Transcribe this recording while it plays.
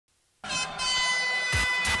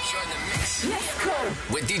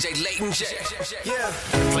with DJ LeightonJ. Yeah.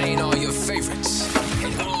 Playing all your favorites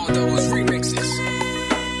and all those remixes.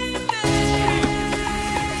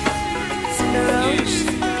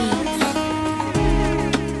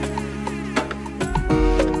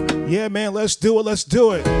 Yeah, man, let's do it. Let's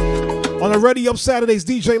do it. On the Ready Up Saturdays,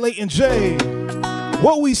 DJ LeightonJ.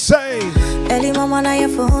 What we say? Early mama, now your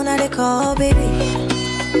phone, I they call, baby.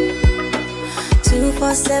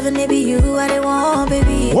 247, it be you, I they want,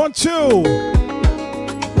 baby. 1, 2.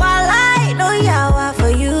 While I know yawa for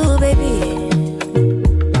you, baby.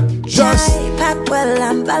 Just pack well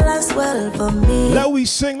and balance well for me. Let we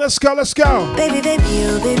sing. Let's go. Let's go. Baby, baby,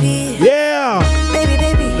 you, baby. Yeah. Baby,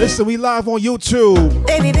 baby. Listen, we live on YouTube.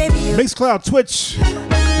 Baby, baby, you. Mixcloud, Twitch.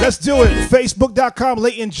 Let's do it. Facebook.com,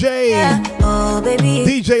 LeightonJ. Yeah. Oh, baby.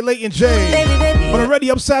 DJ LeightonJ. Baby, baby. On the Ready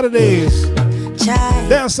Up Saturdays.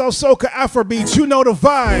 Dancehall, Soca, Afrobeats. You know the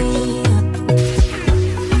vibe.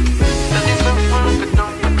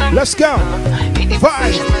 Let's go.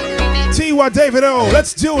 Vibe. T.Y. David O.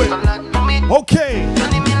 Let's do it. Okay.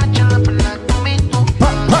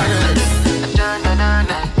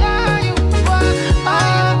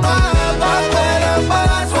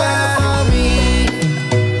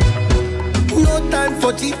 No time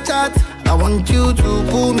for chit chat. I want you to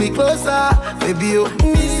pull me closer. Baby, you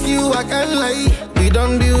miss you, I can't lie. We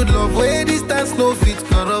don't build love where distance no fit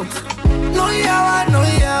corrupt. No yawa,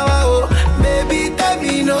 oh. Baby, tell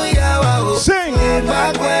me no yawa, oh. Sing.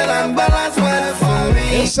 Back well and balance well for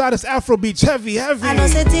me. Inside is Afrobeats, heavy, heavy. I know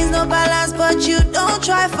say things no balance, but you don't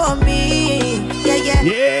try for me. Yeah, yeah.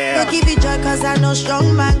 Yeah. Don't give you joy, cause I know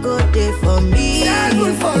strong man go there for me. Yeah,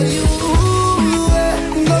 good for you.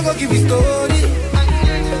 No go give you story.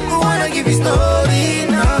 I wanna give you story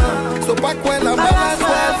now. So back well and balance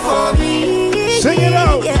well for me. Sing it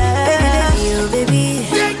out. Yeah. Baby, you, baby.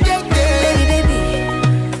 Yeah, yeah, yeah. Baby, baby.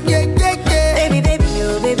 Yeah, yeah, yeah. Baby, baby,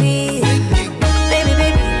 you, baby. Baby,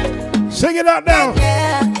 baby. Sing it out now.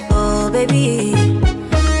 Yeah. Oh, baby.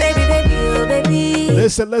 Baby, baby, you, baby.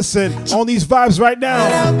 Listen. On these vibes right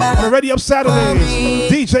now. On the Ready Up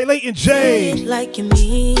Saturdays. DJ LeightonJ. Like you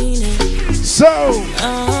mean it. So.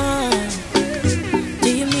 Do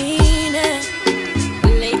you mean it?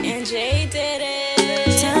 LeightonJ did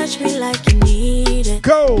it. Touch me like you need it.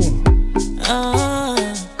 Go.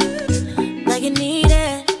 Like you need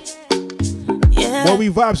it. Yeah. What we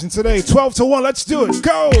vibes in today? 12 to 1. Let's do it.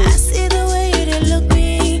 Go. I see the way you did look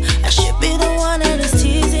me. I should be the one that is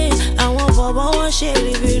teasing. I want for one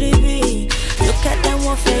shady beauty be. Look at that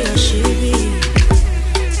one for your shitty.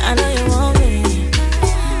 I know you want me.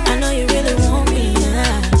 I know you really want me.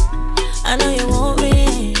 Yeah. I know you want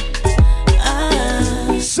me.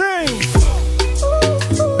 Sing.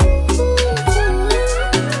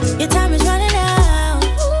 Your time is running out.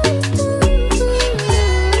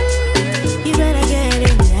 You better get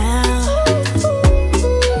it now.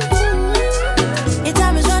 Your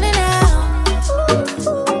time is running out.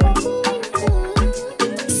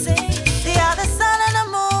 See how the sun and the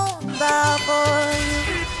moon bow for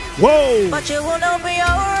you. Whoa. But you won't open your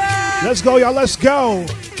eyes. Let's go, y'all. Let's go.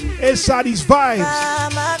 Inside these vibes.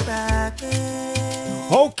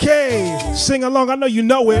 Okay. Sing along. I know you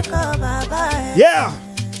know it. Yeah.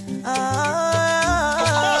 Of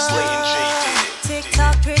course, LeightonJ did it.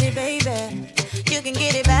 TikTok, pretty baby. You can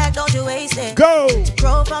get it back, don't you waste it. Go.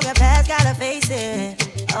 Grow from your past, gotta face it.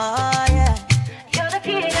 Oh, yeah. You're the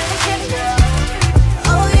key to the kingdom.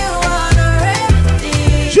 Oh, you are the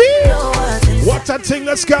remedy. Gee. What's that thing?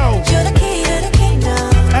 Let's go. You're the key to the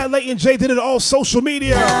kingdom. At LeightonJ did it all social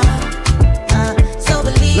media. So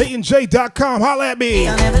believe. LeightonJ.com. Holla at me.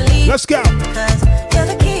 I'll never leave. Let's go. Cause you're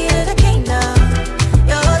the key to the kingdom.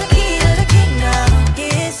 You're the key to the kingdom.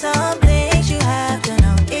 Here's some things you have to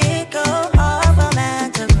know. It go hard for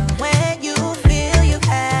man to grow. When you feel you've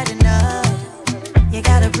had enough, you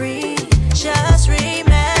gotta breathe. Just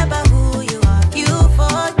remember who you are. You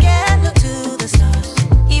forget, look to the stars.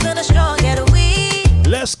 Even the strong get a weak.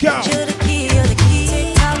 Let's go. You're the key, you're the key.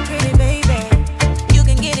 TikTok, pretty baby. You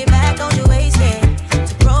can get it back, don't you waste it.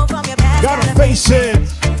 To grow from your past, Gotta face it.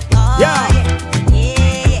 oh, Yeah.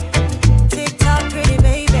 yeah. TikTok, pretty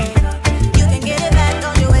baby. You can get it back,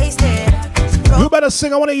 don't you waste it. You better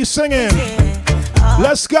sing. I want to hear you singing.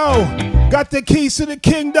 Let's go. Got the keys to the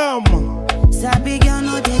kingdom. Sabi girl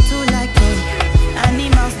no dey too like you.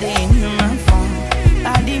 Animals dey in human form.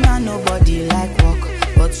 Body man nobody like work,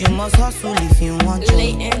 but you must hustle if you want to.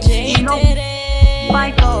 LeightonJ You know, did it.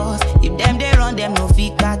 my cause. If them they run them no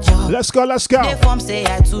fit catch up. Let's go. Let's go. They form say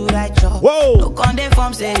I too right job. Whoa. Look on they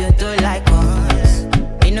form say you too like us.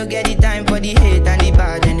 You no get the time for the hate and the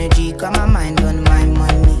bad energy. Got my mind on my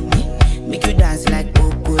money. Make you dance like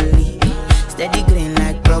broccoli.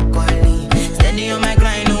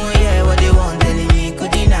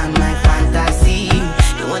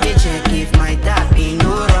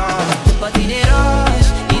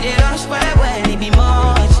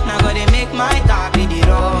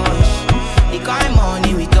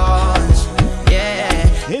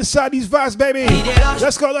 vibes, baby.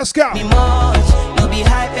 Let's go, let's go. Me much, no be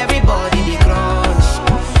hype, everybody they crush.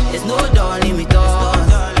 There's no darling with us.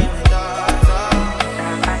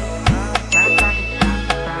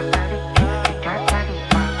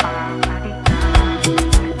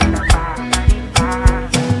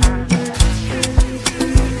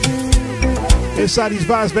 Inside these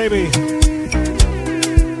vibes, baby.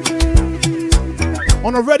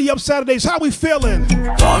 On the Ready Up Saturdays, how we feeling?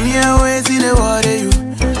 Come here, wait till the water you.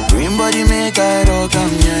 Green body make I rock,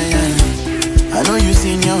 come yeah. I know you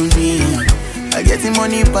seen your me. I get the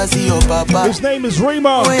money pass your papa. His name is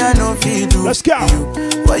Remo. Boy, I know feel do. Let's go.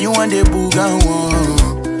 Why you want the boogan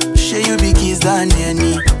one? Share you be kiss than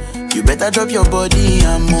any. You better drop your body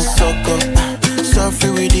and move Soca.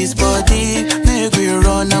 Suffer with this body. Make we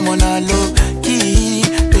run, I'm on a low key.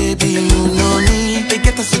 Baby, you know me. They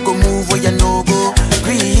get us to go move where you no go.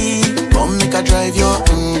 Come make a drive your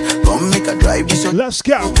come make a drive this. Let's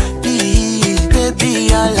go. Please, baby,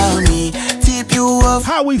 allow me tip you off.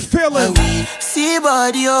 How we feeling? See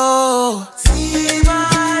body, oh. See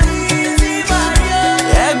body, oh.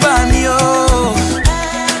 Egg me, oh.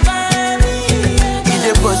 He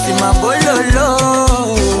dey bust in my bololo.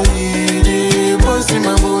 He dey bust in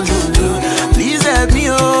my bololo. Please help me,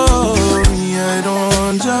 oh. Me, I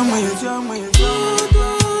don't jam with.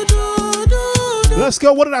 Let's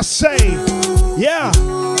go. What did I say? Yeah. Of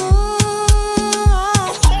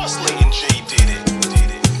course, LeightonJ did it.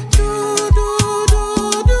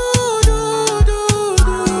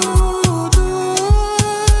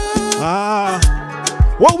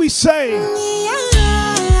 What we say?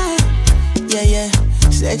 Yeah.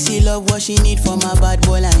 Sexy love, what she need from a bad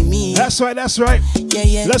boy like me. That's right, that's right.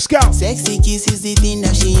 Yeah. Let's go. Sexy kiss is the thing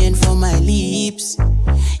that she ain't for my lips.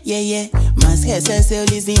 Yeah. Mask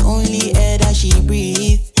herself is the only air that she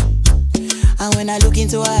breathes. And when I look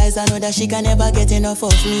into her eyes, I know that she can never get enough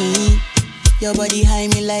of me. Your body high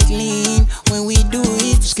me like lean. When we do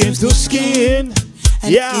it, Skin to skin.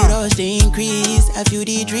 and Yeah. the rush they increase. I feel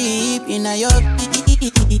the drip in her your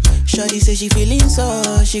Shorty say she feeling so.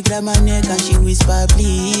 She grab my neck and she whisper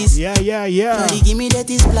please. Yeah. Shorty give me that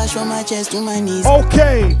splash from my chest to my knees.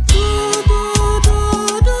 Okay.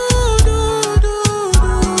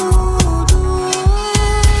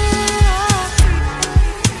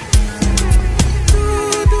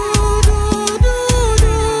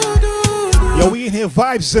 Yo, we in here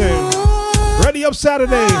vibes in. Ready Up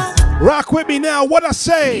Saturday. Rock with me now. What I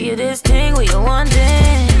say? You this thing we you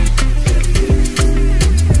wanting.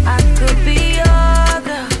 I could be your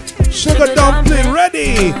girl. Sugar dumpling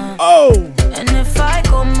ready. Oh. And if I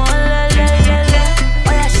come on, oh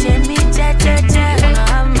yeah, shake me, cha. Wanna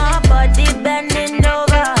have my body bending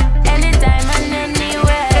over. Anytime and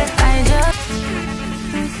anywhere. I just.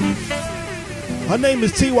 Her name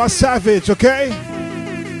is T.Y. Savage, okay?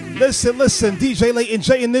 Listen, DJ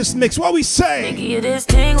LeightonJ in this mix. What we say? You this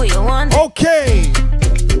thing we you want. Okay.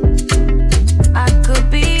 I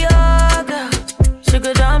could be your girl,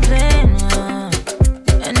 sugar dumpling.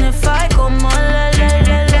 And if I come on, oh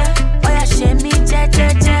yeah, shake me, cha.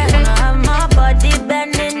 Wanna have my body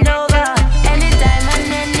bending over. Anytime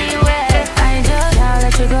and anywhere. I just can't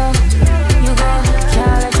let you go. You go,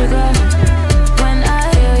 can't let you go. When I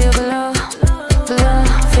feel you below,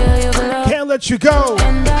 feel you below. Can't let you go.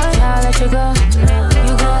 And I can't let you go.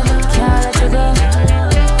 You go, can't let you go.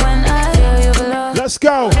 When I feel you below, Let's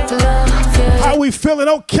go. How we feeling?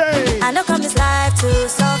 Okay. I know come this life to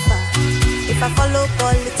suffer. If I follow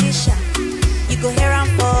politician, you go hear am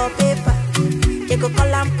for paper. They go call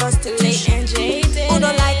am prostitution. Who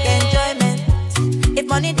don't like enjoyment? If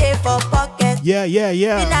money dey for pocket. Yeah.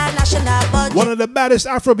 National budget. One of the baddest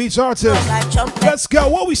Afrobeats artists. Like trumpet. Let's go.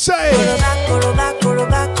 What we say?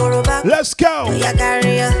 Koroba. Let's go. Oh yeah,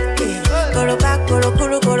 carry ya. Koroba.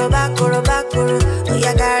 Oh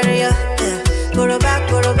yeah, carry ya. Koroba.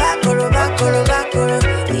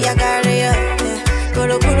 Oh yeah, carry ya.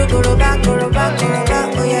 Koroba.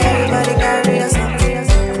 Oh yeah, everybody carry ya.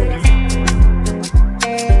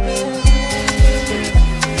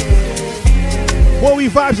 What we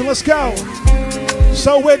vibes and let's go.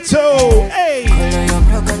 So we're two. Hey.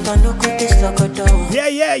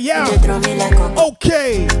 Yeah.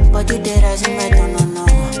 Okay. But you did as you might don't know.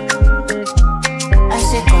 I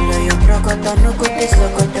say color your procoto, no good this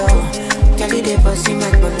locoto. Tell you the bossy my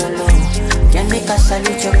bololo. Can make a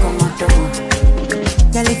salute your comoto.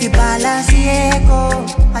 Tell if you balance Diego,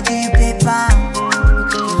 I give you paper.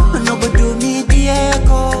 No go do me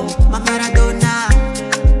Diego, my Maradona.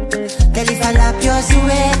 Tell if I lap your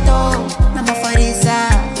sueto, I'm a farisa.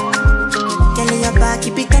 Tell your back,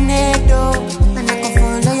 keep it connected. And I can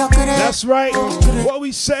follow your career. That's right. What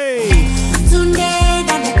we say? Sunday,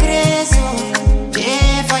 and the grace, oh.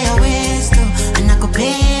 Pay for your waste, oh. And I could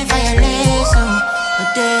pay for your lace, oh. But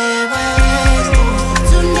they were waste, oh.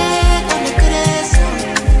 Tonight on the grace, oh.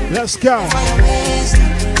 Let's go. For your waste, oh. I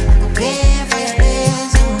could pay for your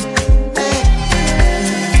lace, oh.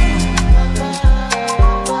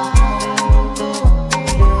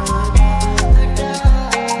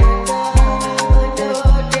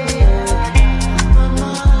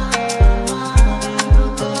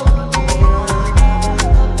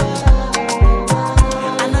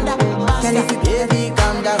 Baby,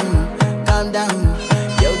 calm down, calm down.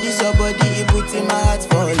 Yo, this your body, it puts in my heart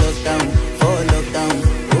for lockdown, oh lockdown.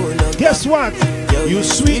 Guess what? Yo, You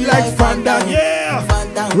sweet like Fanta, yeah.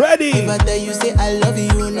 Fanta. Ready? If I tell you say I love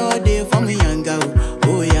you, no day for me, young girl,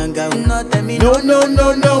 oh young girl. No tell me No.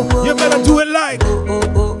 You better do it like.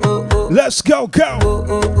 Let's go.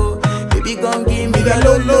 Baby, gon' give me That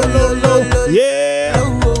low. Yeah.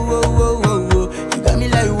 You got me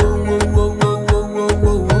like whoa.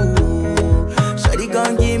 Shawty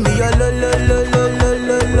gon' give me your low.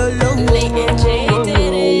 LeightonJ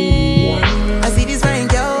did it. I see this fine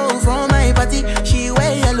girl from my party, she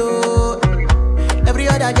wear yellow. Every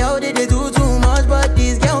other girl they do too much, but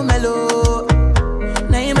this girl mellow.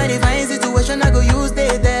 Now in my divine situation, I go use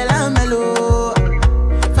they tell I'm mellow.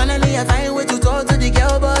 Finally I find way to talk to the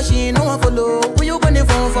girl, but she ain't no one follow. Who you gonna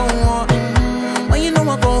phone for one? When you know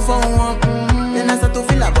I come for one, then I start to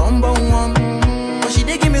feel a bum one. But she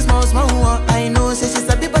dey give me small one. I know say she's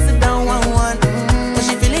a bit pass it down one. But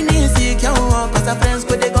she feeling insecure, cause her friends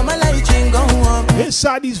could they go my light ring go on.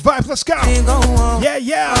 Inside these vibes, let's go.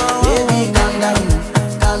 Yeah. Baby, calm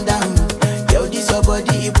down. Yo, this your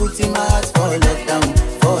body, it puts in my heart for lockdown,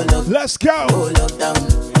 Let's go. oh lockdown.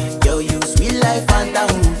 Yo, you sweet life, Fanta.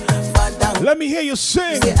 Let me hear you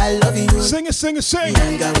sing. Say I love you, Sing it.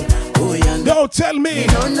 young girl, oh young girl. Don't tell me.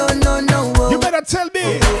 No. You better tell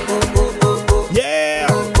me. Yeah.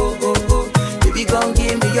 Baby, gon'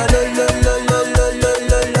 give me your lo. You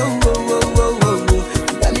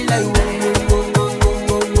got me like whoa.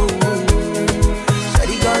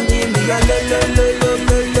 Shawty gon' give me your lo.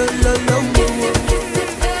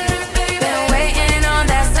 Been waiting on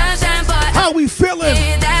that sunshine, but How we feeling?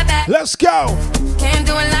 need that back. Let's go. Can't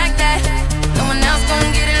do it like that. No one else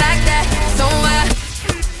gon' get it like that. So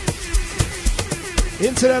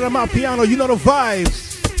Into that Amapiano, you know the vibes.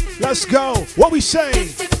 Let's go. What we say?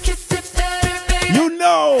 kiss it better, baby. You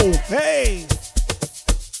know. Hey.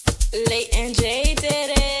 LeightonJ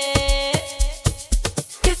did it.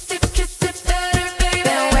 Kiss it better, baby.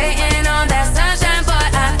 Been waiting on that sunshine,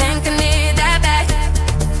 but I think I need that back.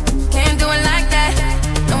 Can't do it like that.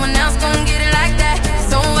 No one else gon' get it like that.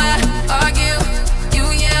 So I argue,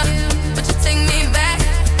 yeah, but you take me back.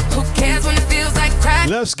 Who cares when it feels like crack?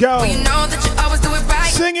 Let's go. Well, you know that you always do it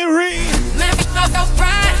right. Sing it, Reed. Man, we all go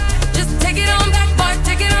right. Just take it on back, boy.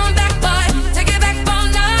 Take it on back, boy. Take it back all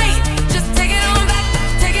night. Just take it on back.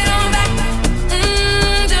 Take it on back.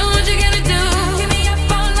 Do what you gotta do. Give me up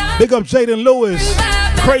all night. Big up Jaden Lewis.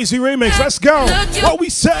 Crazy remix. Let's go. What we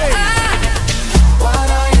say? What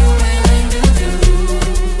are you willing to do?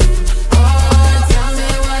 Oh, tell me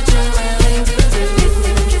what you're willing to do.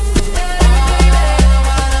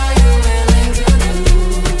 What are you willing to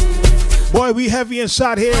do? Boy, we heavy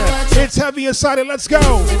inside here. It's heavy inside it. Let's go.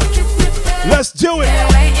 Let's do it.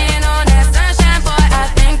 Waiting on that sunshine, boy. I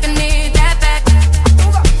think I need that back.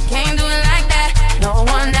 Can't do it like that. No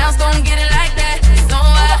one else gon' get it like that. So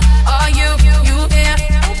are you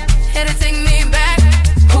here to take me back?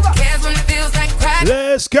 Who cares when it feels like crack?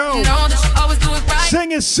 Let's go. You know that you always do it right. Sing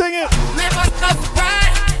it. Man, fuck up right.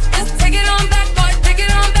 Just take it on back, boy. Take it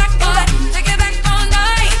on back, boy. Take it back all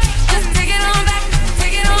night. Just take it on back.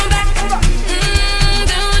 Take it on back.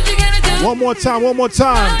 Do what you gotta do. One more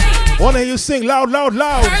time. Wanna hear you sing loud.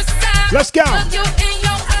 First time, Let's go. look you in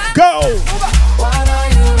your eye. Go. What are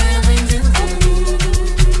you willing to do?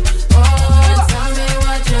 Oh, tell me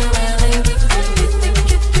what you're willing to do.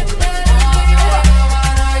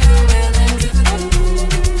 What are you willing to do?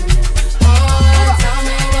 Oh, tell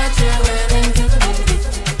me what you're willing to do.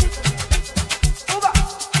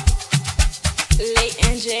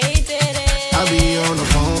 LeightonJ did it. I'll be on the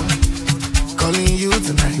phone, calling you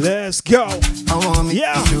tonight. Let's go. I want me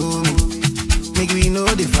Yeah. to show me, make we know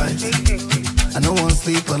the fight. I don't want to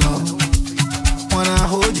sleep alone, wanna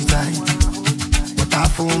hold you tight, but I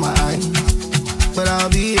fool my eyes, but I'll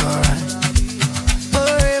be alright.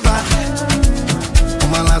 Forever, on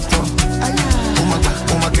my laptop, on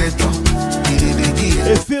my keto,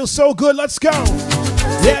 It feels so good. Let's go.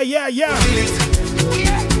 Yeah. feel it.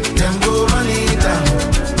 Them go run it down,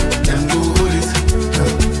 them go hold it,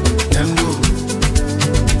 them go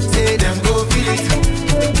say them go feel it.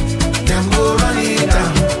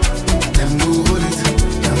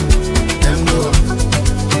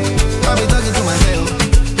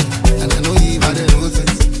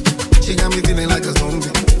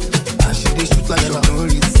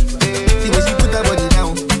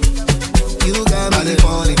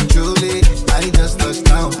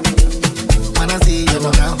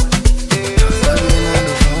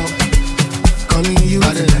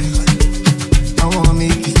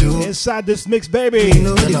 inside this mix, baby.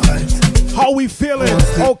 How we feeling?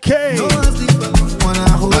 Okay. Wanna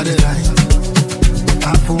hold the line.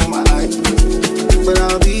 I pull my eye, but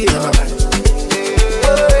I'll be alright.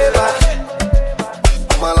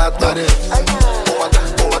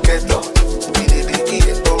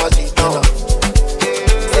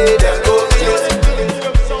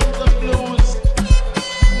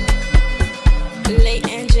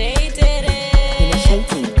 LeightonJ did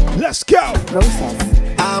it. Let's go.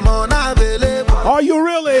 I'm unavailable. Are you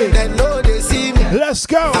really? They know they see me. Let's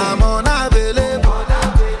go. I'm unavailable.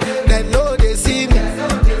 They know they see me.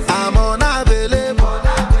 I'm unavailable.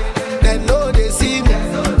 They know they see me.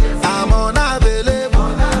 I'm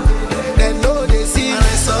unavailable. They know they see me.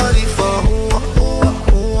 I'm sorry for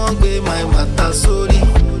who won't be my matter. Sorry,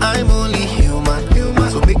 I'm only human.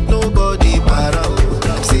 So make nobody para.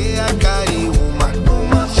 Say I carry woman.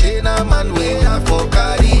 She na man way I for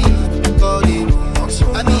carry. Body rumors.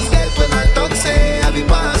 I need that when I talk say I be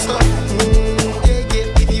pastor.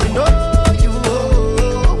 If you know you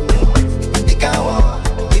it can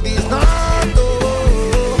walk. It is not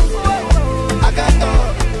I got to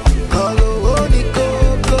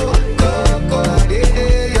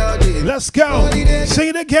Let's go. Sing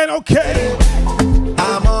it again, okay.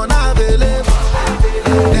 I'm unavailable.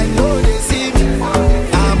 They know they see me.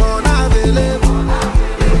 I'm unavailable.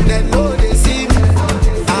 They know they see me.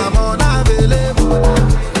 I'm unavailable.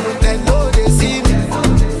 They know they see me.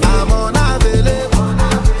 I'm unavailable.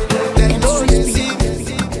 They know they see me.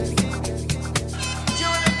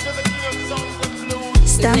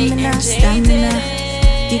 Stamina.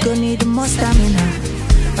 You gon' need more stamina.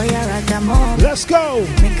 Oh, yeah, right, more. Let's go.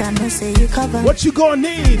 Make I know say you cover. What you gonna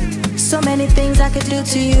need? So many things I could do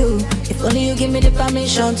to you. If only you give me the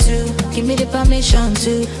permission to. Give me the permission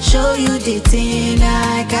to show you the thing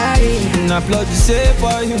I carry. Applaud the say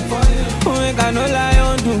for you. Make I no lie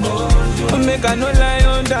on do. Make I no lie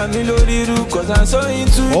on that me lori cause I'm so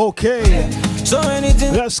into you. Okay. So many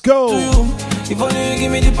things. Let's go. To you. If only you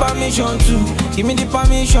give me the permission to. Give me the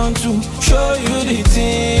permission to show you the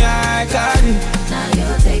thing I carry. Now you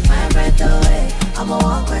take my breath away. I'm a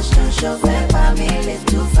one question show fair for me. Live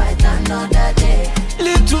to fight another day.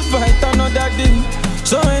 Live to fight another day.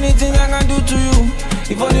 So anything I can do to you.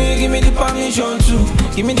 If only you give me the permission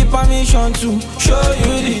to. Give me the permission to show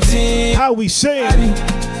you the thing. How we sing.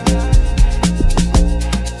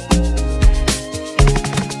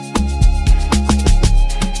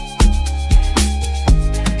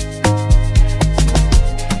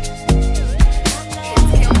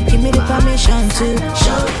 Give me the permission to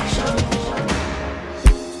show.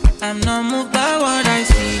 I'm not moved by what I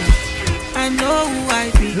see. I know who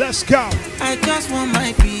I be. Let's go. I just want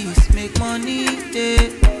my peace, make money, yeah.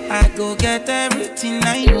 I go get everything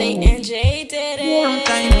I know. LeightonJ did it.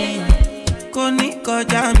 Timing, koni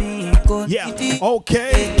koja mi, koni Yeah. di.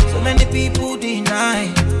 Okay. So many people deny.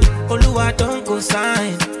 Oluwa don't go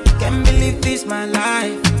sign. Can't believe this my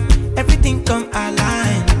life. Everything come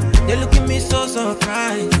align. They look at me so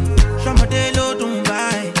surprised. Somebody low don't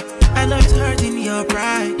buy. I know it's hurting your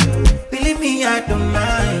pride. Believe me, I don't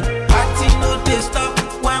mind. Party no they stop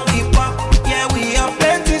when we pop. Yeah, we are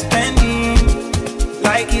plenty spending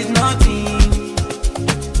like it's nothing.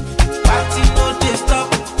 Party no they stop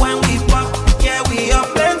when we pop. Yeah, we are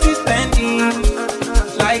plenty spending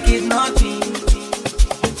like it's nothing.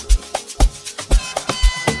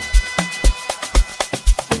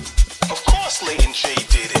 Of course, LeightonJ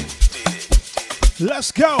did it.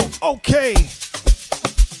 Let's go. Okay.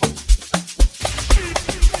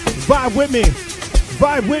 Vibe with me.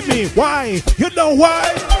 Vibe with me. Why? You know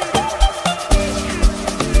why?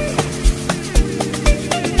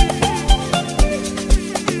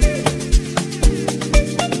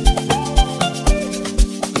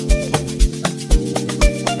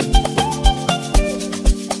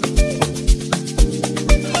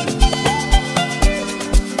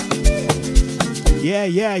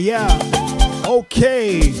 Yeah.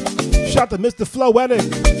 Okay. Shout to Mr. Floetic.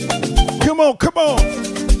 Come on.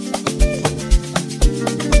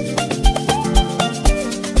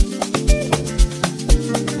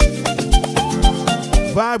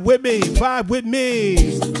 Vibe with me. Vibe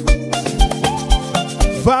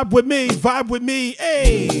with me.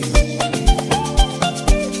 Hey.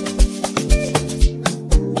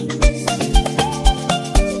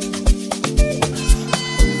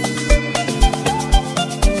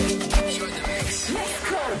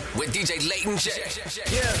 With DJ LeightonJ.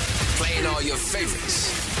 Yeah. Playing all your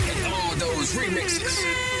favorites and all those remixes.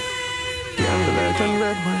 Yeah, I'm the legend,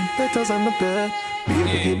 red wine, letters on the bed.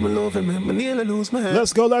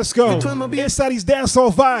 Let's go, let's go. Inside these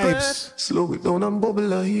dancehall vibes. Slow it down and bubble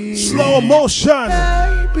like Slow motion.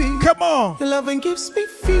 Come on. Your loving gives me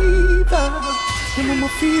fever. You make me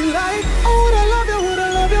feel like, oh, would I love you, would I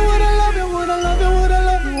love you, would I love you, would I love you, would I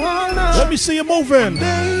love you all night. Let me see you moving.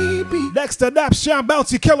 Baby. Next to Napshine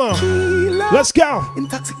Bounty Killer. Let's go.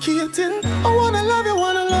 Intoxicating. I wanna love you,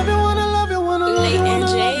 wanna love you, wanna love you, wanna love you, wanna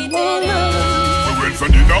love you all night. We went for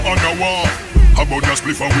dinner on the wall. How about just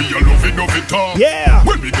before we are loving of it all? Yeah.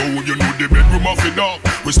 When we go, you know the bedroom of it up.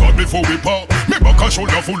 We start before we pop. Me back a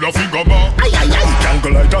shoulder full of finger mark.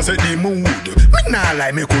 Jungle light just set the mood. Me nah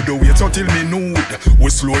lie, me could wait until me nude. We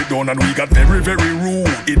slow it down and we got very, very rude.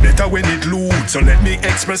 It better when it lewd. So let me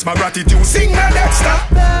express my gratitude. Sing my Dexter.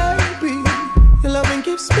 Baby, your loving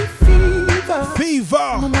gives me fever.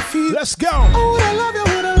 Fever. Let's go. Oh, would I love you,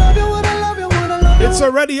 would I love you, would I love you, would I love you. It's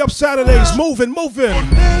already up Saturdays. Moving, moving.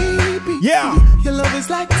 Baby, yeah. Your love is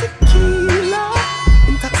like tequila.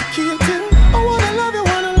 Intoxicating. I wanna love you,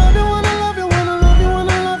 wanna love you, wanna love you, wanna love you,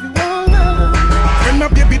 wanna love you all night. When my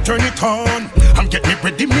baby turn it on, I'm getting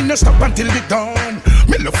ready, me no stop until the dawn.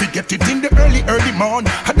 Me love to get it in the early, early morn.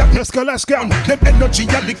 Let's go, let's go. Them energy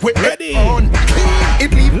a liquid ready on. Clean,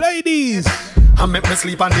 it leave. Ladies. I make me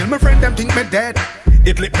sleep until my friend them think me dead.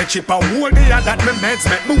 It lit me chip a whole day that me meds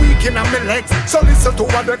make me weak in my legs. So listen to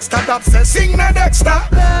what Dexter Dab says. Sing me Dexter.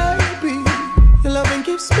 Baby, your loving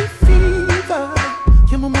gives me fever.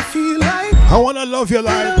 Your mama feel like I wanna love your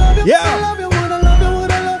life. Yeah. I love you, would I love you,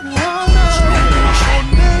 would I love you all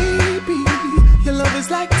night. Baby, your love is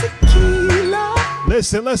like tequila.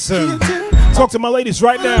 Listen, listen. Talk to my ladies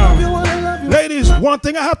right now. Ladies, one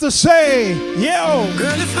thing I have to say. Yo.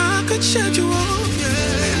 Girl, if I could shed you off,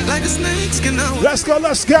 yeah, like a snake skin out. Let's go,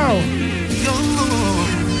 let's go. Yo,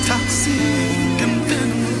 toxic and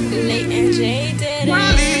venom. LeightonJ did it.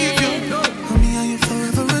 Leave you. Me and you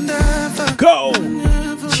forever and ever. Go.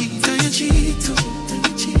 Cheat and you cheat too.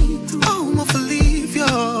 Oh, I'm gonna leave you.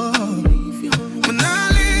 When I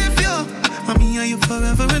leave you, me and you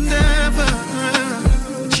forever and ever.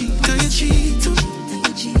 Cheat and you cheat too.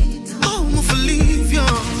 Oh, I'm gonna leave you.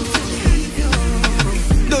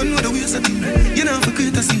 Don't know the ways of thing. You know for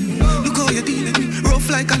greater scene. Look how you deal with me. Rough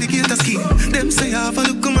like alligator skin. Them say I have a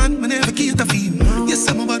look man, me never cater feel. Yes,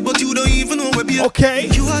 I'm a bad, but you don't even know where be. Okay.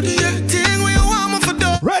 You are the thing where you want me for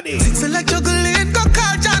done. Ready. Six like juggling, go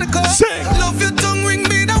call Janico. Sing. Love your tongue ring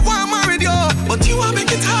me, that one married you. But you are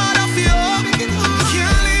make it harder for you.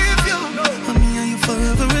 Can't leave you. I'm me and you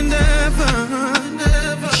forever and ever.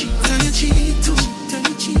 Cheat and you cheat too.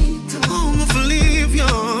 Oh, I'm gonna leave you.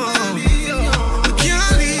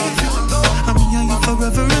 Can't leave you. I'm me and you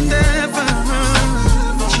forever and ever.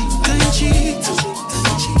 Cheat and you cheat too.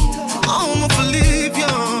 Oh, I'm gonna leave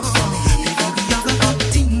you.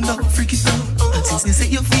 Freak it out. And since they say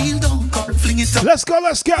you feel down, come fling it up. Let's go,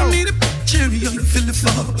 let's go. I need a cherry, you feel it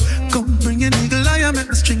fall. Come bring an eagle eye, I make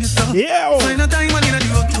the string it up. Yeah. Find a diamond in a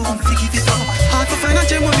new tone, figure it out. Hard to find a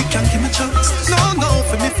gem when we can't give me chance. No,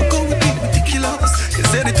 for me for go with me ridiculous. You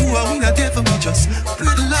said the two are we not there for me, just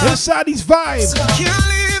relax. Inside these vibes. Can't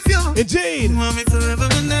leave you. Indeed. You want me forever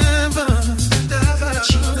and ever.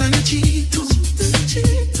 Cheat and you cheat too.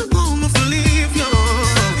 Oh, I'm gonna leave you.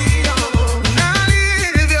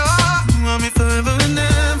 Me forever and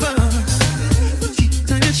ever. Cheat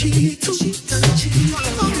and you cheat too.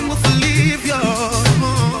 I'm gonna leave you.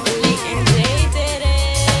 LeightonJ did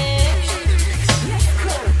it.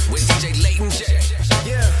 With DJ LeightonJ.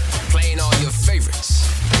 Yeah. Playing all your favorites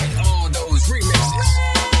and all those remixes.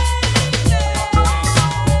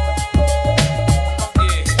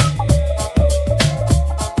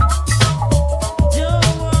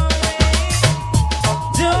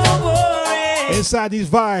 Inside these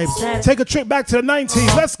vibes. Take a trip back to the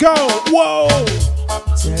 90s. Let's go. Whoa.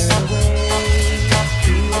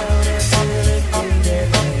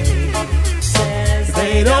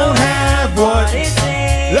 They don't have what.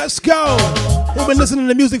 Let's go. We've been listening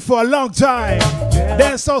to music for a long time.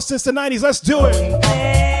 Dancehall since the 90s. Let's do it.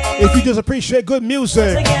 If you just appreciate good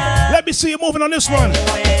music, let me see you moving on this one.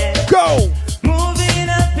 Go. Moving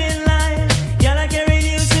up in line, girl, I carry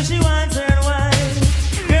you so she wants her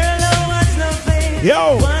wife. Girl, no one's no face.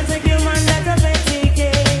 Yo. Want to give man that a petty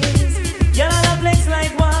case. Girl, I love flex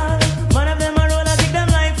like wall. One of them a roll, I kick them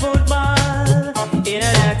like football. You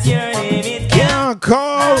know that's your name, it can't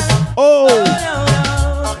call. Oh.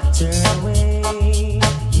 Turn away.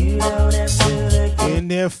 You don't have to look in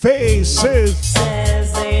their faces.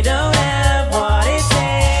 Says they don't have what it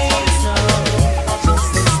takes. No,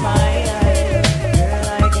 just a smile. Girl,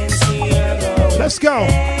 I can see her go. Let's go.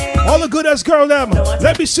 All the good ass girl them.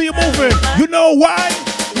 Let me see you moving. You know why?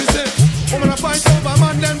 Woman a fight over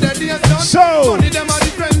man, them dead days done. So money them a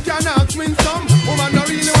the friend can ask win some. Woman no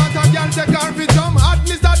really want a girl take her for some. Hot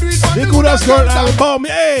Mr. Do it for the good as girl album,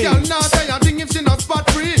 hey. Girl now say a thing if she not spot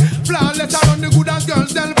free. Flawless around the good as girl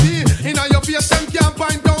selfie. Inna your face them can't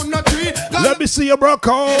find down no tree. Let me see your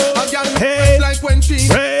broco. Hey, like when she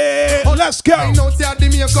hey, let's go. I know say the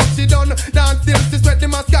makeup she done. Dance till she sweat the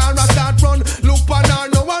mascara start run. Look on her,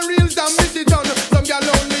 no one real damn miss it done. Some girl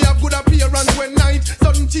only have good appearance when night.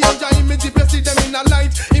 Sudden change her image if you see them in a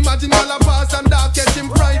light. Imagine all of us and dark get him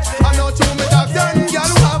fright. I know you me dark turn girl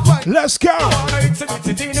who have fight. Let's go.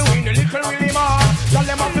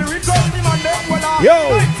 Yo.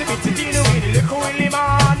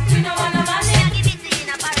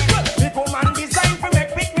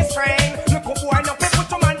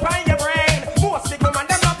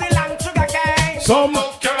 Some,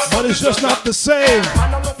 but it's just not the same.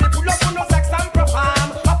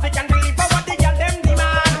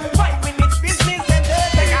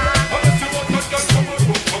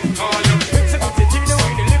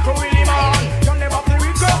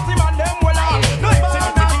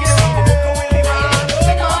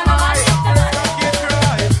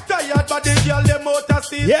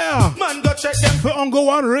 Yeah, for ongo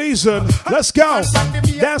one reason. Let's go.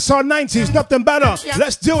 That's our 90s, nothing better.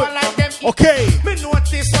 Let's do it. Okay,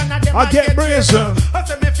 I get brazen.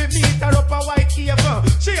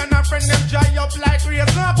 She and her friend them dry up like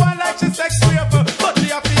razor. One like she sex raver. But we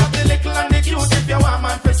have to have the little and the cute if you want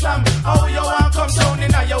man for slam. How you want come down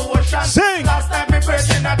in your ocean? Sing. Last time me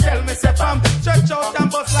virgin I tell me say fam. Stretch out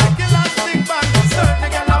and bust like elastic band. Certain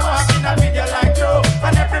girl I walk in a video like Joe.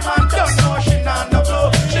 And every man don't know she not no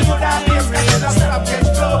blow. She would have been and a stop get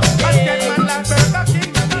flow. And get man like Burger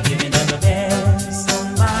King.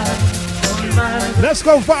 Let's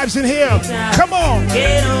go vibes in here. Come on.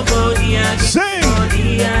 Sing.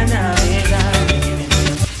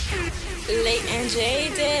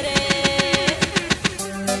 LeightonJ did it.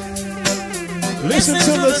 Listen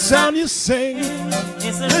to the sound you sing.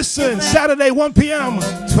 Listen, Saturday 1 p.m.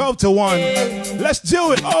 12 to 1. Let's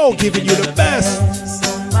do it. Oh, giving you the best.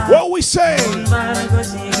 What we say?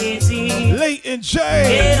 LeightonJ.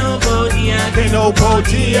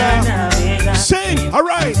 Sing. All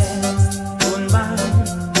right.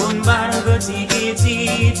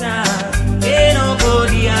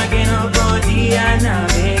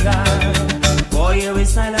 Boy, you is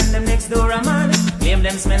silent, them next door a man. Blame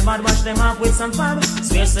them smell bad, wash them off with some fab.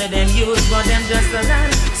 Swear say them use, but them just a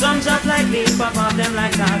land. Some drop like leaf, pop off them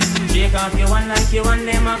like that. Shake off your one like you and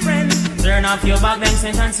them a friend. Turn off your back, them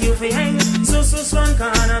sentence you for hang. So strong,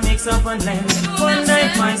 corner mix up and blend. One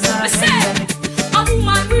night my side. A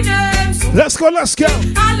woman with them. Let's go, let's go.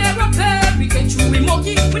 All they repair, we get through with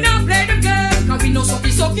monkey. We not play the game, cause we know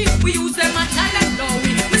sucky. We use them as talent, no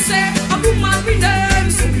we say a woman with them,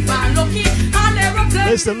 so we are lucky. All they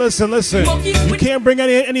repair. Listen. You can't bring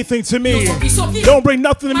anything to me. Don't bring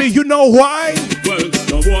nothing to me. You know why? Well,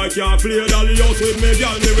 the boy can't play dolly out with me,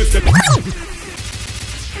 girl. Me respect.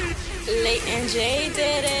 LeightonJ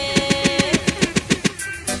did it.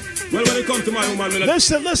 Well, when it comes to my woman,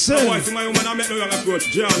 listen. My wife, my woman, I make no wrong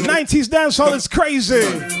approach. 90s dancehall is crazy.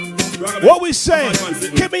 What we say?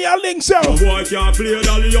 Give me your links out. Boy can't play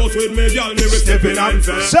dolly out with me, girl. Me will step in and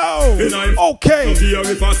face. So, okay. Here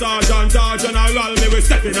if a sergeant or general, me will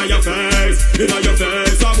step in on your face. In your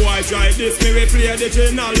face. A boy try this, me will play the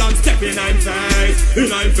general and step in and face. In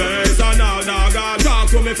your face. And now dog talk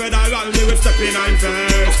to me federal, me will step in and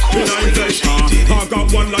face. In your face. I got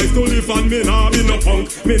one life to live and me nah be no punk.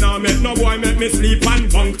 Me nah make no boy make me sleep and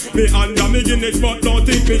bunk. Me under me Guinness but don't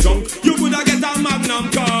think me junk. You coulda get a magnum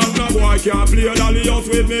car. Boy can't play dolly out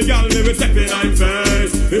with me, girl. Me will step in your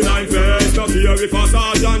face. In your face. Not here if a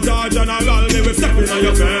sergeant or general, me will step in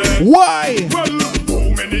your face. Why? Well,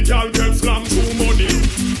 how many girl get slammed through money?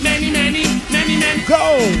 Many. Go.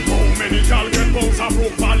 How many girl get bounce up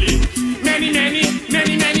Brook Valley? Many. How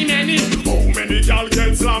many girl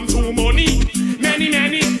get slammed through money? Many. How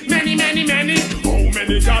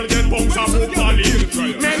many girl get bounce up Brook Valley?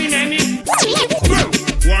 Many. Well,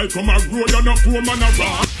 why come and grow you no poor man a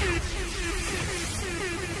rock?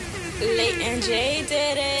 LeightonJ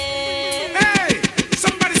did it. Hey,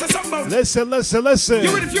 somebody say something about Listen.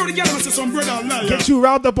 You ready for the girl? Some brother liar. Get you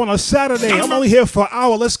riled up on a Saturday. I'm only here for an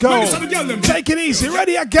hour. Let's go. Take it easy.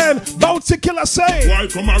 Ready again. Bout to kill, I say. Why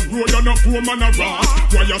come and grow you no poor man a rock?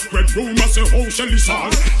 Why you spread rumors say how Shelly saw?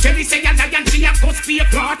 Shelly say a lion, she a cuss for a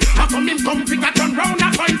clot. How come him come pick a turn round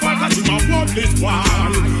and find fault? Cause him a worthless one.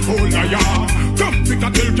 Oh liar. Come pick a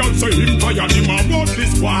till girl say him tired. Him a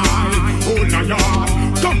worthless one. Oh liar.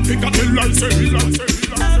 Come pick a till I say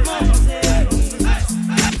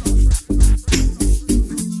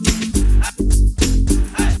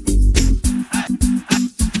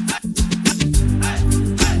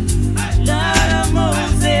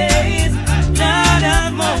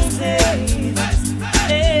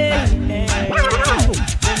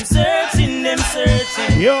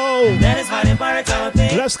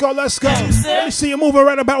Let's go, let's go. Let me see you moving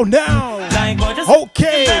right about now.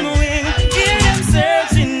 Okay. Hear them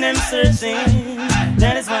searching, them searching.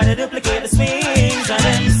 That is why they duplicate the swings. And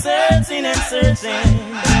them searching and searching.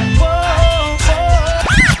 Whoa,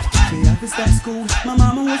 whoa. Me have to start school. My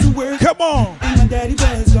mama was to work. Come on. And my daddy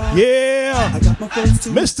was gone. Yeah. I got my first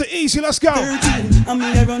two. Mr. Easy, let's go. 13. I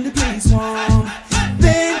mean, I run the place warm.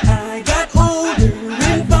 Then I got older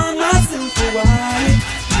and found myself a wife.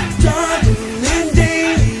 Traveling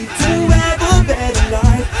daily to have a better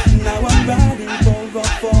life. Now I'm riding for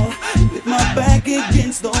with my back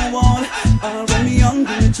against the wall. When me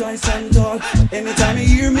hungry, me try stand tall. Anytime you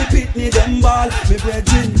hear me pitney them ball, me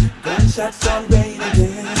brethren, gunshots all rain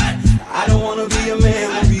again. I don't wanna be a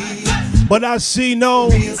memory, but I see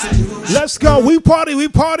no. Let's go, we party, we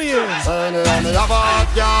partying.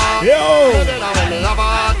 Yo.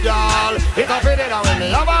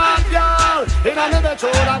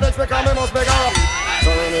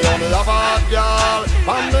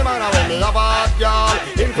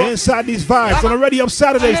 Inside these vibes on the Radio Up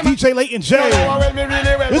Saturdays, DJ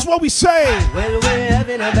LeightonJ. This is what we say. Well, we're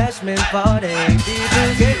having a bashment party.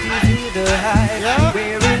 People get to feel the hype.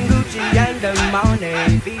 Wearing Gucci and the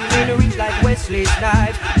money. Feeling rich like Wesley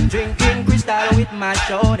Snipes. Drinking crystal with my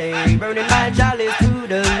shorty. Burning my jollies through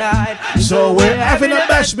the night. So we're having a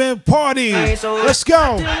bashment party. Let's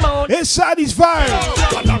go. Inside these vibes.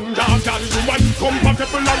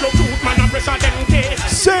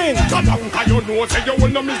 Sing.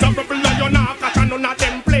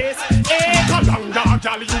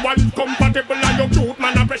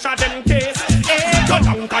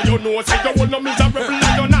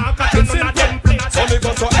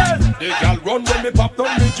 The girl run when me pop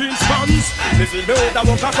down the jeans pants. Me feel me out, I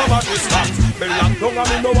walk a cover distance. Me lock down and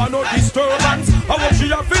me no want no disturbance. I want she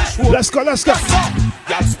a fish roll. Let's go, let's go.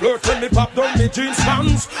 Girl splurt when me pop down the jeans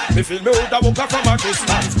pants. Me feel me out, I walk a cover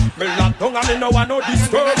distance. Me lock down and me no want no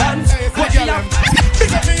disturbance. What she a?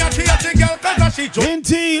 Because me a teach girl 'cause she just.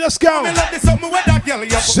 Indeed, let's go. Me love this something with that girl.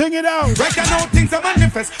 Sing it out. Right now things are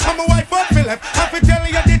manifest. I'm a wife of Philip. I fi tell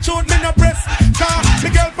you the truth, me no press. Cause me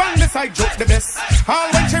girl from the side jokes the best. All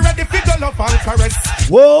when she ready fi go love and caress.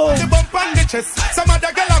 Whoa. The bump on the chest. Some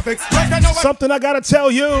other girl have ex. Right now. Something I gotta tell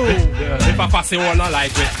you. If I pass it all I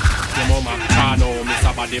like it. Your mama can't know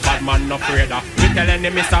Mr. Body bad man no afraid of. We telling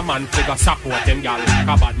him Mr. Man figure support him girl.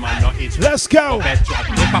 Cause bad man no itch. Let's go.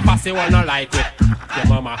 If I pass it all I like it. Your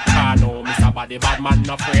mama can't know Mr. Body bad man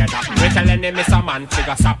no afraid of. We telling him Mr. Man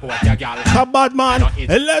figure support your girl. Come bad man.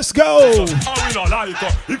 And let's go. Oh, we no like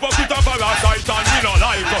her. If I put a parasite and we no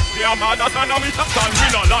like her. We are mad as an we and we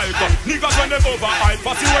no like her. Niggas when they overhype.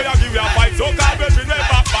 Pass it where you give your fight. So can't baby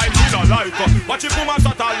never fight. We no like her. Watch it from a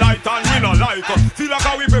satellite and we no like her. Feel like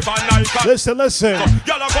how we prefer Nike. Listen, listen.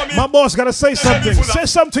 My boss gotta say something. Say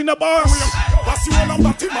something to boss.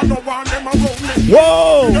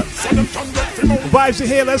 Whoa. Vibes in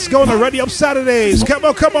here. Let's go on the Ready Up Saturdays. Come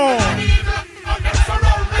on, come on.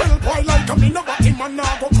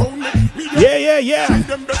 Yeah, yeah, yeah.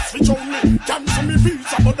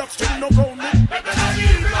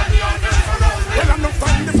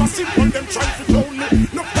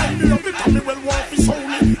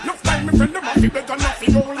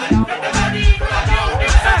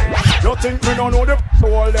 You think me don't know the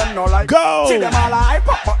all them no like. Go. See them all hype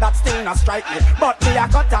up, but that still not strike me. But me a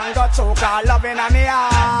cut and got Soca loving a me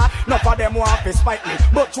heart. None of them want to spite me,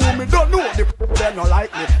 but you me don't know the them no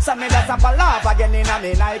like me. So me just have a laugh again in a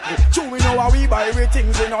me Nike. True we know how we buy we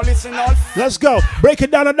things we no listen all. Let's go. Break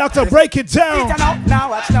it down, doctor. Break it down. Now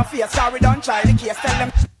watch no face, cause we don't try the case. Tell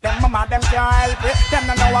them mama them can't help it. Them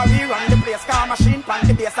don't know how we run the place. Car machine pan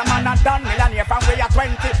the base. A man a done millionaire from where you're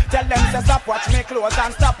 20. Tell them say stop watch me clothes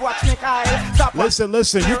and stop watch me Kyle. Stop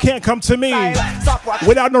listen, you can't come to me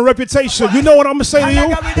without no reputation. You know what I'm gonna say to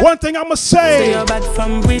you? One thing I'm gonna say. You're bad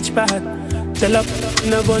from which part? Tell up,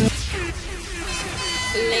 no one.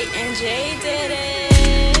 LeightonJ did it.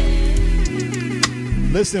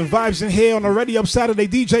 Listen, vibes in here on the Radio Up Saturday.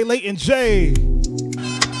 DJ LeightonJ.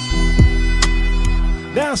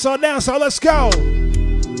 Dancehall, let's go.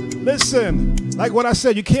 Listen, like what I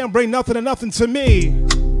said, you can't bring nothing and nothing to me.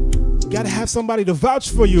 You gotta have somebody to vouch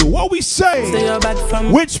for you. What we say?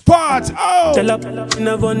 Which part? Oh! Tell up,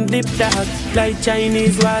 no one dip dog. Like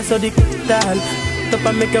Chinese was so the dog. Top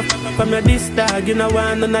and make a from your this dog. You know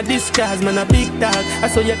one none of this cars, man a big dog. I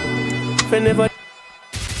saw you never.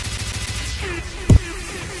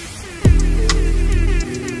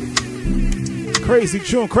 Crazy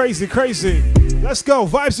tune, crazy. Let's go,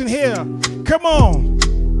 vibes in here. Come on.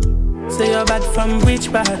 Say you're bad from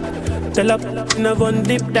which part? Tell up, no one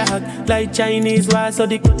dip dog. Like Chinese was so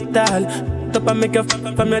the dog. up and make a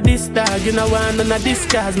from your this dog. You know one on a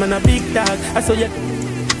disguise, man a big dog. I saw you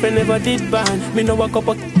never did ban. Me no walk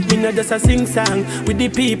up, me no just a sing song. With the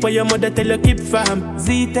people your mother tell you keep fam.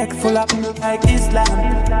 Z-Tech full up like Islam.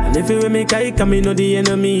 And if you make a come, me know the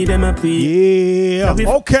enemy, them a pre. Yeah,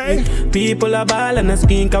 okay. People are ball and a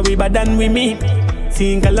skin, cause we bad than we meet.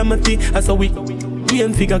 Seeing calamity, that's how we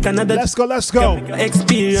and figure Canada. Let's go.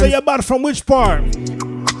 Experience. Say about from which part?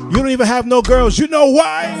 You don't even have no girls. You know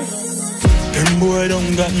why? Them boy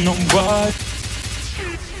don't got no boy.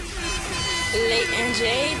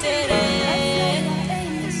 LeightonJ did it.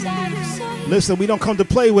 Listen, we don't come to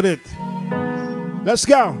play with it. Let's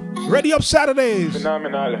go. Ready up Saturdays.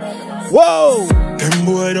 Phenomenal. Whoa. Them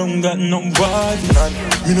boy don't got no body.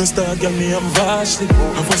 Me no star girl, me I'm vastly.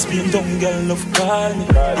 I'm for Spain, don't girl love call me.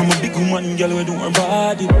 I'm a big woman, girl, we do her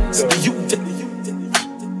body. So you take me.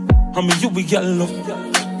 I'm a you we girl love.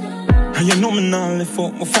 And you know me now, left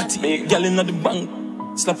out my fatty. Girl in the bank,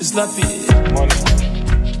 slappy. Money.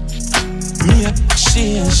 Me a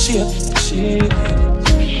she.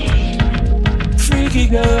 Freaky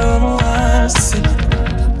girl, I'm a see.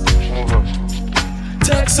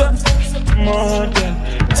 Text up, more girl.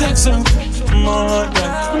 Text up, more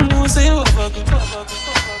girl. No say you have a good.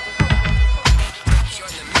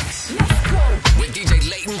 With DJ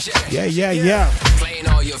LeightonJ. Yeah. Playing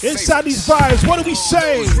all your Inside these vibes, what do we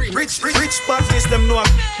say? Rich parties, them know a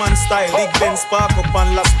man style. Big Ben spark up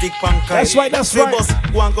and last dick pan kyle. That's right. Boss,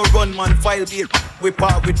 go and go run man file bill. We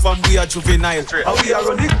part with fam, we are juvenile. How we are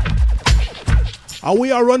running?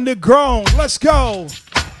 We are on the ground. Let's go.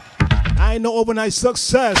 I ain't no overnight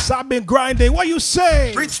success. I've been grinding. What you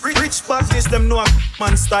say? Rich parties, them know a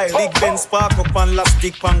man style. Big Ben spark up and last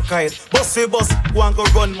dick pan kyle. Boss, go and go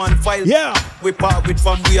run man file. Yeah. We part with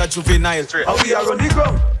fam, we are juvenile. How we are on the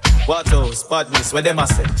ground? What else? Badness, where them a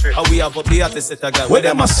say? How we have up the artist set a guy? Where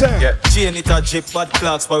them a say? Chain it a jip, bad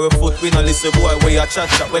clocks for a foot. We no listen boy, where you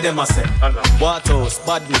chat. Where them a say? What else?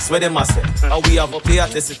 Badness, where them a say? How we have up the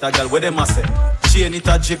artist set a guy? Where them a say? Chain it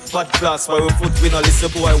a jip, bad clocks for a foot. We no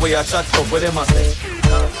listen boy, where you chat. Where them a say?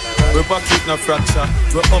 We pocket no fracture.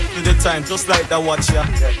 We're up to the time, just like the watcher.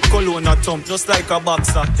 Cologne a thump, just like a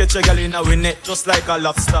boxer. Catch a girl in our net, just like a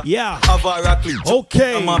lobster. Yeah. Have a racley.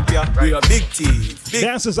 Okay. Amapiano. We are big team.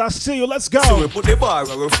 Dancers, I see you. Let's go. So we put the bar on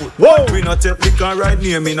our foot. Whoa. We not take liquor right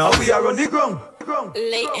near me now. We are on the ground.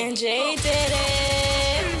 LeightonJ did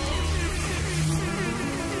it.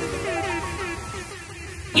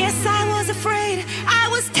 Yes, I was afraid. I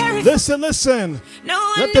was terrified. Listen.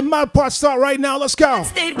 No, let the mad part start right now. Let's go.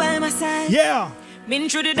 Stayed by my side. Yeah. Been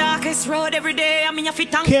through the darkest road every day. I'm in your feet.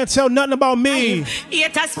 Can't tell nothing about me.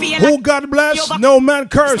 Who God bless, no man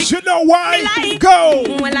curse. You know why? Go.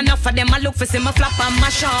 Well, enough of them. I look for some flap and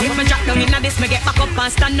mash up. If I drop down in this, me get back up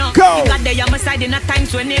and stand up. Go. You got there on my side in a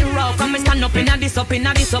times when it rough. Come and stand up in this, up in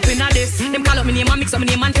this. Them call up me name and mix up my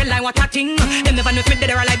name and tell like what I think. Them never know if me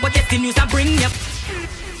dead or alive, but yes, the news I bring you.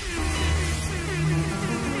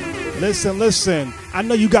 Listen. I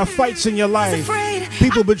know you got fights in your life.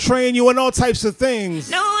 People betraying you and all types of things.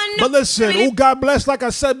 But listen, who God bless, like I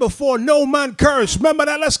said before, no man curse. Remember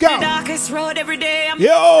that? Let's go. The darkest road every day.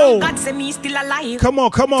 Yo. God say me still alive. Come on.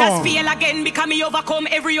 Just feel again because me overcome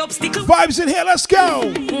every obstacle. Vibes in here. Let's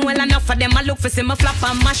go. Well, enough of them. I look for some flap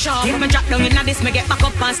and mash up. If I drop down in this, me get back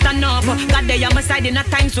up and stand up. God there on my side in a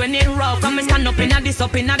times when it rough. Come and stand up in this,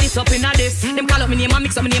 up in this. Them call up me name and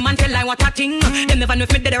mix up my name and tell like what I think. Them never know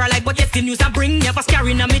if me dead or alive, but yes, the news I bring. Never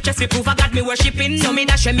scaring on me chest, we prove I got me worshipping. So me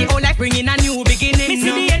dash me whole life, bringing a new beginning. Me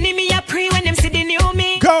see the enemy, I pray when them see the new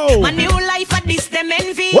me. Go. My new life at this, them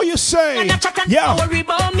envy. What you say? And I chat and worry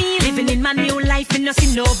about me. Living in my new life, and no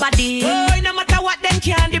see nobody. Oh, no matter what, them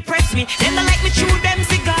can't depress me. Them don't like me through them,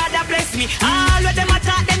 see God that bless me. All of them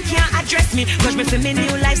attack, them can't address me. Cause me feel me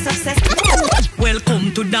new life success.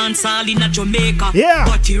 Welcome to Dancehall in a Jamaica. Yeah.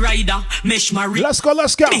 Body rider, mesh Marie. Let's go.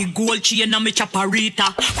 Big gold chain and me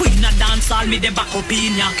chaparita. Queen of dancehall, me the back up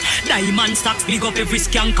in ya. Diamond stacks, big up every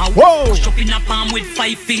skanker. Whoa. Push up in a palm with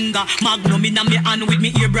 5 finger. Magnum in a me hand with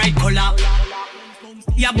me ear bright color.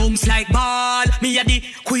 Ya bounce like ball. Me a the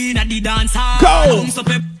queen of the dancehall. Go. Bounce up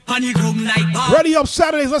on the ground like ball. Ready up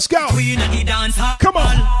Saturdays. Let's go. Queen of the dancehall. Come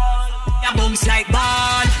on. Ya bounce like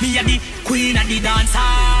ball. Me a the queen of the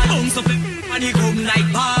dancehall. Bounce up on the ground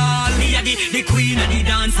like ball. Me a the queen of the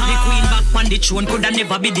dancehall. The queen back on the throne, coulda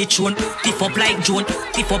never be the throne. Tiff up like Joan,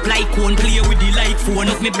 tiff up like cone. Play with the light phone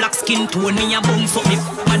of me black skin tone. Me a bounce up me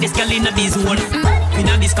this girl in a this zone.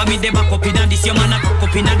 Inna this, come me the back up inna this. Your man a cock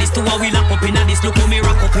up inna this. Two a wheel up inna this. Look how me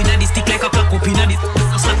rock up inna this. Stick like a clock up inna this.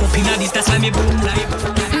 Slap up inna this. That's why me boom like.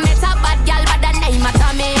 It's a bad girl, but the name of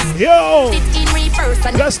me. Yo. Sit in reverse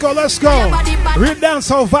and let's go, let's go. Real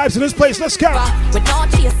dancehall vibes in this place, let's go.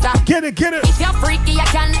 Get it, get it. If you're freaky, I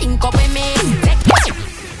can link up with me.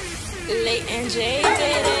 LeightonJ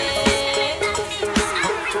did it.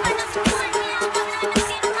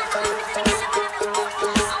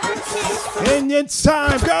 In your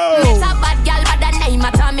time, go.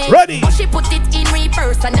 Ready. But she put it in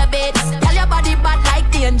reverse on the bed. Tell your body bad like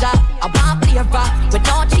danger. I want flavor with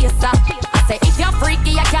no chaser. I say if you're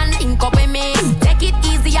freaky, I can link up with me. Take it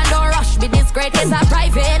easy and don't rush me. This great is a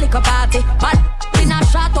private liquor party. But in a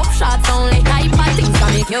shot up shots only. Type of things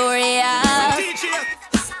got me curious.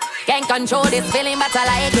 Can't control this feeling, but I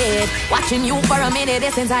like it. Watching you for a minute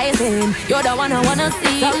is enticing. You're the one I wanna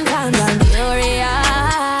see. Sometimes I'm curious.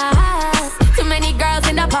 Too many girls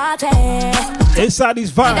in the party. Inside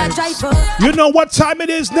these vibes, you know what time it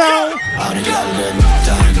is now?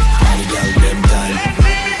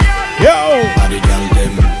 Yo!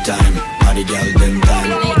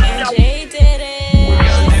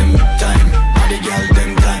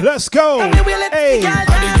 Let's go! Hey!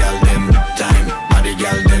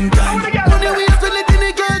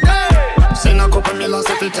 Send a couple millions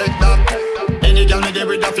if you take that. Any girl me get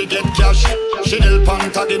rid of, you get cash. She help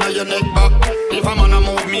on tag in your neck back. If I'm on a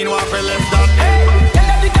move, me no have left that. Tell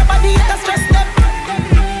her the body is a stress step.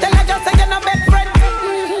 Tell her just say you're not best friend.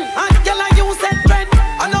 And girl and you said friend.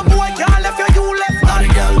 And a boy can't left you left. All the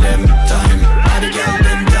girl them time. All the girl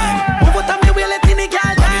them time. Move out of me, we let in the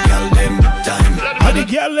girl time. All the girl them time. All the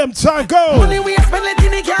girl them time, go. Money we spend let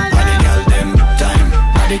in the girl time. All the girl them time.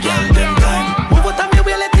 All the girl them time. Move out of me,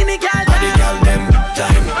 we let in the girl time. All the girl them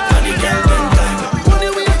time. All the girl them time.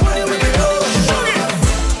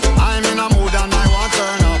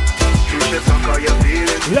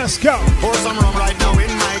 Let's go. Pour some rum right now in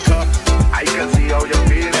my cup. I can see how you're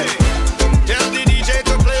feeling. Tell the DJ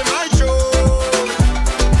to play my tune.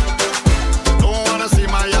 Don't wanna see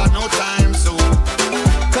my yard no time soon.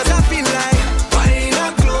 Cause I feel like buying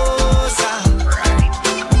up closer. Right.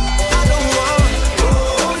 I don't want to go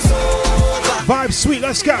so. Vibe sweet,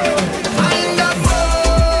 let's go.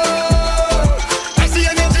 I see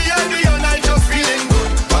energy every all night just feeling good.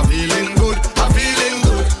 I'm feeling good. I'm feeling good.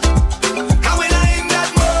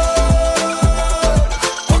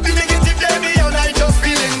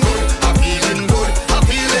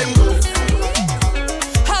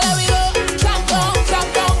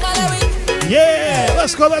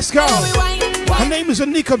 Let's go, let's go. Her name is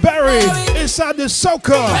Anika Berry. Inside the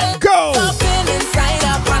Soca. Go.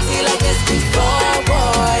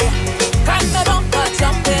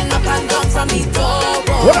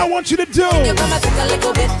 What I want you to do.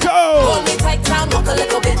 Go.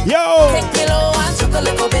 Yo.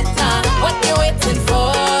 What you waiting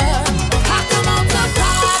for?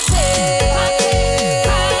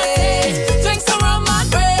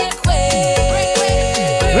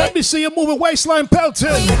 Let me see you moving waistline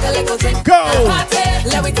pelting. Go.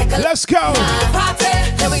 Let's go.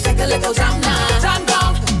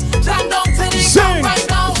 Sing.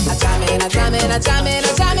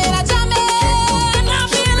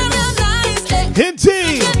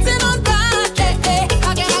 Indeed.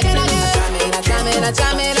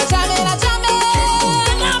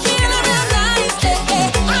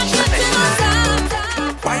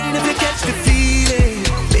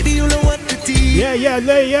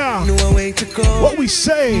 Yeah. No way to go. What we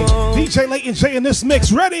say? DJ LeightonJ in this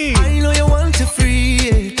mix. Ready? I know you want to free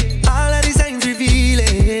it. All our designs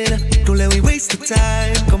revealing. Don't let me waste the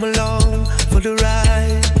time. Come along for the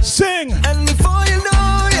ride. Sing. And before you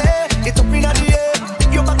know, yeah, it's up in the air.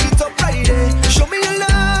 You back it up right there. Show me your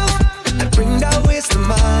love and bring that waste to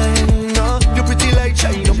mine. No, you're pretty like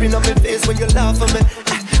shine up in my face when you laugh at me.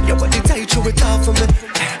 Your body tight, you it off for me.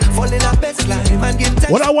 Falling our best line and give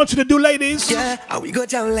time. What I want you to do, ladies. Yeah, and we go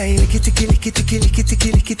down like licky ticky licky ticky licky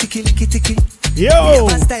ticky licky ticky licky ticky. Yo,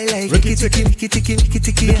 style like licky ticky licky ticky licky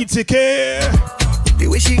ticky licky ticky. The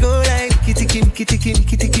way she go like licky ticky licky ticky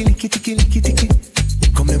licky ticky licky ticky licky ticky.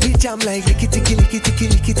 Come and we jam like licky ticky licky ticky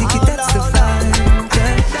licky ticky. That's the vibe.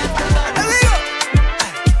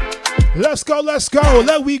 Let's go, let's go.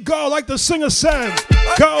 Let we go like the singer said.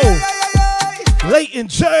 Go.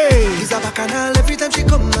 LeightonJ. She's a bacchanal every time she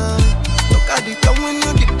come out. Look at the tongue when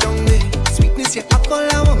you dip down there. Sweetness, your apple,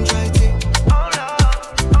 I won't try it.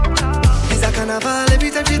 She's a carnival every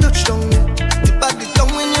time she touch down there. Tip at the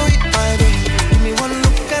tongue when you hit my day. Give me one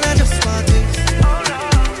look and I just want it.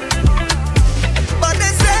 But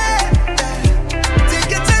they say, take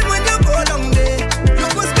your time when you go down there. You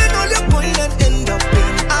go spend all your coin and end up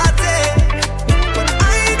in party. But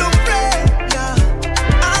I don't play, yeah.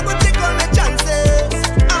 I go take all my chances.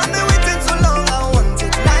 I've been waiting so long, I want it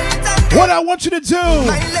night and day. What I want you to do.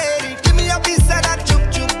 My lady, give me a piece of that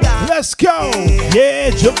chuk chuk. Let's go. Yeah,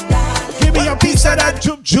 jump. Give me a piece of that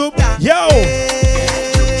jump, jump. Yo.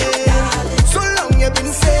 So long you've been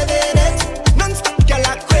saving it. Non-stop, girl,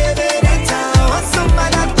 I craving it. Want some man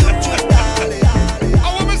that jump, darling. I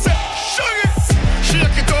want me say,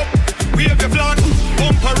 shake it up, wave your flag,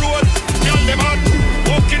 bumper road, girl them hot,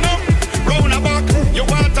 walking up, round the back, you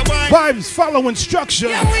want to wine. Vibes, follow instruction.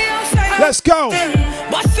 Let's go.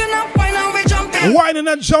 Busting up, wine and we jumping. Whining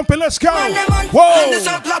and jumping, let's go. Whoa. And this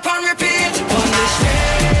up, clap and repeat.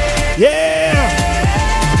 Yeah.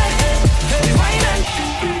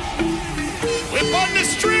 We on the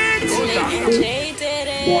streets.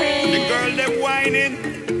 The girl them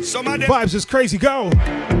whining. Some of them Vibes is crazy, go.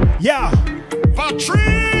 Yeah.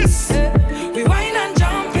 Patrice. We whine and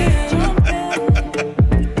jumping.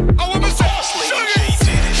 I want to say,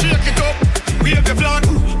 shake it up, wave the flag,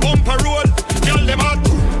 bumper roll, girl them hot,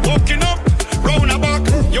 walking up, round the back,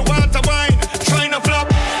 you want to wine, trying to flop.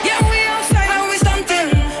 Yeah, we outside and we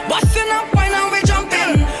stunting. Busting up, wine and we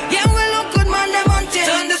jumping. Yeah, we look good, man, them hunting.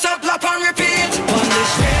 Turn this up, clap and repeat. On the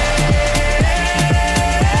street.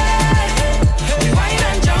 We whine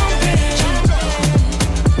and jumping.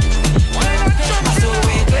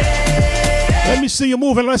 Let me see you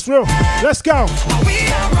moving. Let's roll. Let's go.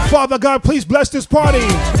 Father God, please bless this party.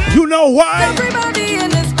 You know why? Everybody in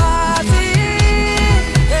this party.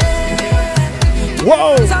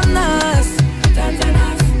 Whoa. Turn us.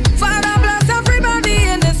 Father bless everybody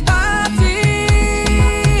in this party.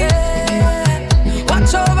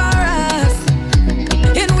 Watch over us.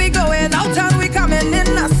 In we going out and we coming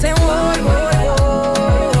in. I say, whoa, whoa,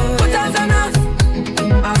 whoa. Put us on us.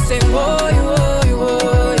 I say, whoa, whoa,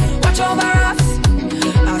 whoa. Watch over us.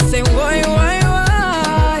 I say, whoa, whoa,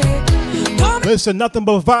 whoa. Listen, nothing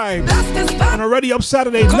but vibes. And already up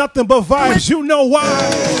Saturday, nothing but vibes. You know why?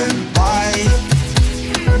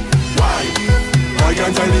 Why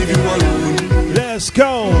can't I leave you alone? Let's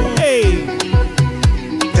go. Hey.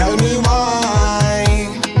 Tell me why?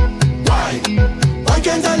 Why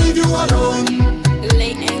can't I leave you alone?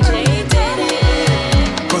 LeightonJ did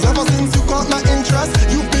it. Cause ever since you caught my interest,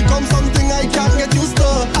 you've become something I can't get used to.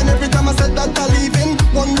 And every time I said that I'm leaving,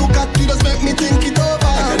 one look at you just make me think it over.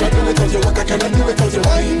 I cannot do without your walk, I cannot do without your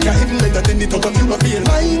wine. Can't even entertain the thought of you being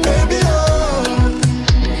mine, baby. Oh.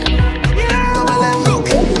 Look,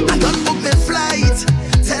 I don't book the flight.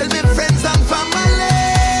 Tell me friends and family.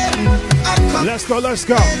 Let's go, let's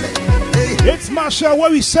go. It's Masha,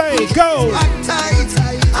 what we say? Go. Tight.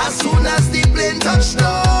 As soon as the plane touch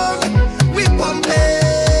down, we pumping.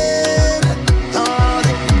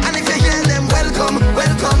 And if you hear them, welcome,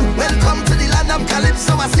 welcome, welcome to the land of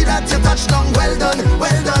Calypso. I see that you touch down. Well done,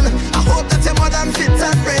 well done. I hope that you're more than fit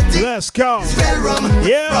and ready. Let's go. Well rum,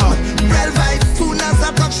 yeah. Rum, well vibe. Soon as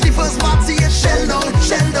I touch the first party, it's shell down,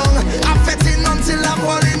 shell down. I'm fetting until I'm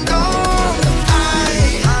falling down.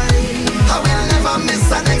 I will never miss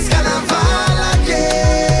the next carnival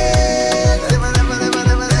again.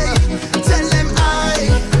 Tell them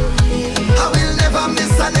I will never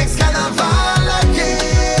miss the next carnival again.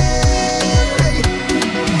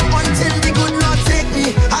 Until the good Lord take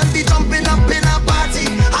me, I'll be jumping up in a party.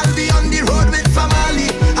 I'll be on the road with family.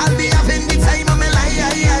 I'll be having the time of my life.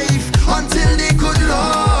 Until the good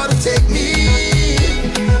Lord take me.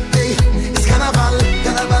 Hey, it's carnival,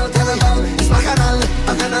 carnival, carnival. It's bacchanal,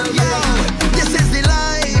 bacchanal, yeah. This is the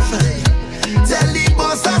life. Tell the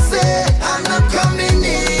boss I say I'm not coming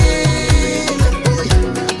in.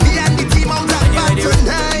 Me and the team out that bad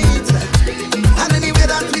tonight. And anyway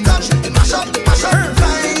that we touch, mash up, fine.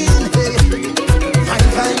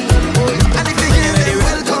 Fine. And if you hear them,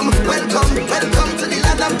 welcome, welcome, welcome to the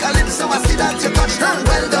land of Calypso. I see that you touch down.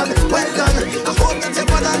 Well done, well done. I hope that you're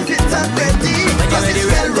more than fit and ready. Cause it's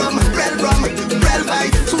real rum, real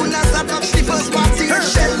vibe. Soon as I touch the first party,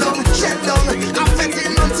 shell down. I'm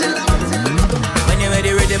fetting until when you're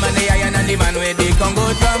ready, rhythm and the iron and the man where they can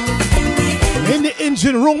go from. In the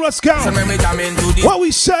engine room, let's go. What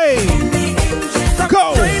we say?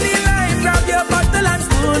 Go. Grab your bottle and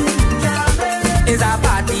spoon. It's a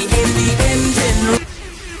party in the engine room.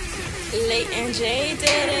 LeightonJ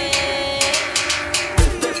did it.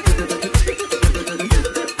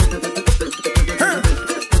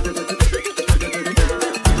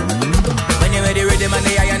 When you're ready, rhythm and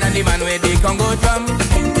the iron and the man where they can go from.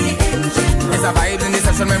 It's a vibe in the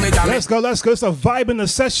session when we jam. Let's go. It's a vibe in the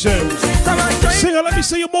session. Singer, let me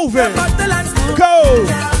see you moving. Go.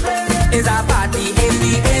 It's a party in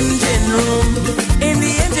the engine room. In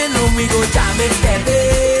the engine room we go jam it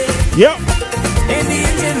steady. Yep. In the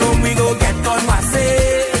engine room we go get on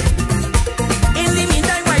massé. In the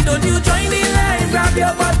meantime, why don't you join the line? Grab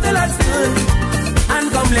your bottle and spoon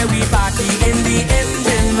and come let we party in the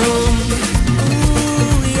engine room.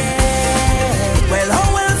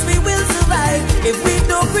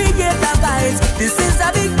 This is a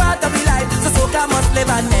big part of the life, so soca must live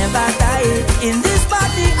and never die. In this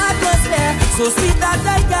party atmosphere, so sweet that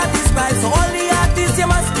I can't describe. So all the artists you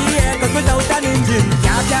must be here, cause without an engine,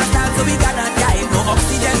 can't start, so we cannot drive. No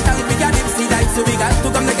oxygen tank, we can't dipsy dive, so we got to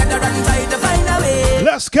come together and try to find a way.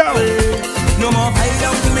 Let's go. No more fight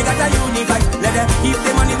down, we got a unify. Let them keep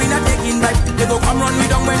the money, we not taking right. They go come run me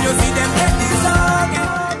down when you see them get this song.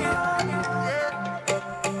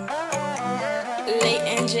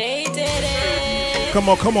 LeightonJ did it. Come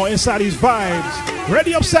on, inside these vibes.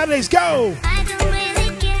 Ready up Saturdays, go.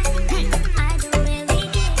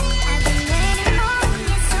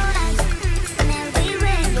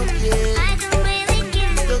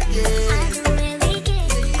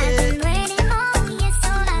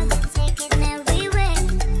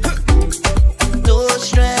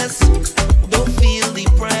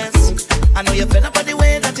 I know you're fed up by the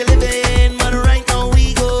way that you're living, but right now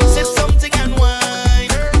we go. Sip something and wine,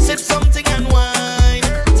 sip something and wine.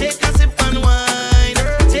 Take a sip and wine,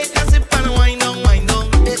 take a sip and wine down, wine down.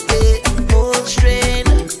 Hold strain,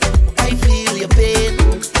 I feel your pain.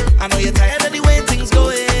 I know you're tired of the way things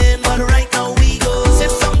going, but right now we go. Sip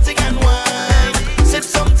something and wine, sip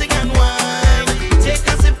something and wine. Take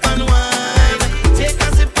a sip and wine, take a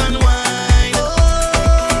sip and wine.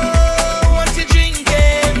 Oh, what you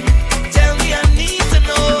drinking?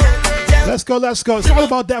 Let's go. It's all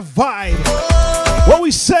about that vibe. What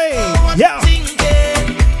we say, yeah.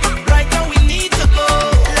 Right now we need to go.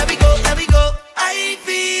 Let me go. I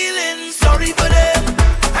feeling sorry for them.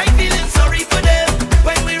 I feeling sorry for them.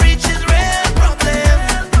 When we reach is real problem.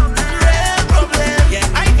 Yeah,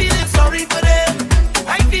 I feeling sorry for them.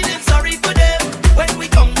 I feeling sorry for them. When we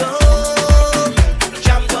come down,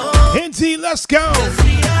 jam down. Hinty, let's go.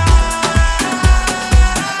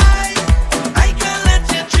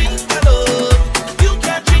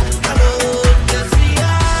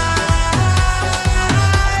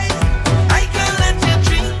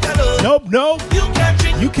 Nope.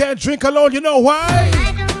 You can't drink alone. You know why?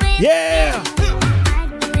 Yeah.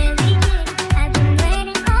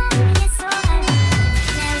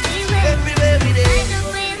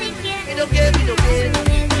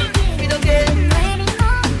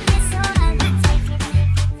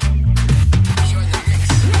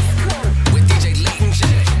 With DJ LeightonJ,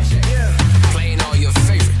 playing all your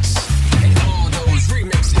favorites and all those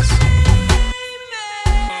remixes.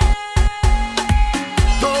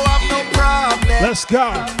 Let's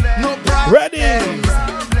go. No problem. Ready.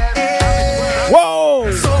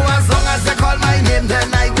 Whoa. So as long as you call my name,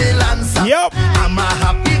 then I will answer. Yep. I'm a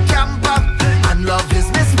happy camper, and love is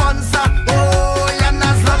my sponsor. Oh, and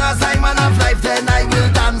as long as I'm man of life, then I will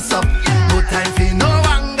dance up. No time for no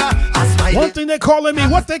anger. One thing they calling me,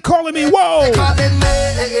 what they calling me? Whoa. They calling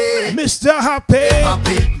me Mr. Happy.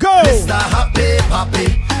 Papi. Go. Mr. Happy Papi.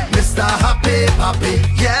 Mr. Happy Papi.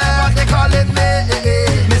 Yeah, what they calling me?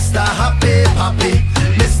 Mr. Happy Papi.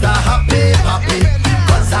 Mr. Happy Papi.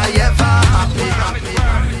 Cause I ever happy.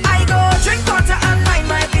 I go drink water and mind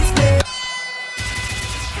my business.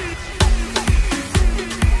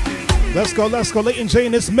 Let's go. LeightonJ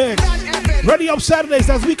in this mix. Ready up Saturdays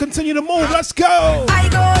as we continue to move. Let's go. I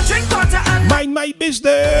go drink water and mind my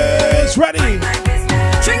business. Ready.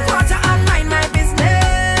 Drink water and mind my business.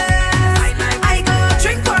 I go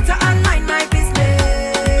drink water and mind my business.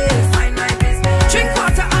 Drink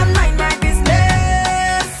water and mind my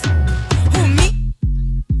business. Who me?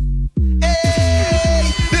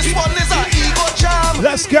 Hey, this one is a ego jam.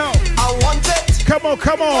 Let's go. I want it. Come on. This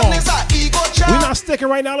one is a ego jam. We're not sticking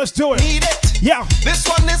right now. Let's do it. Need it. Yeah. This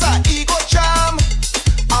one is a ego jam.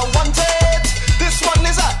 I want it. This one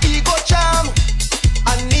is a ego jam.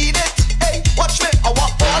 I need it. Hey, watch me. I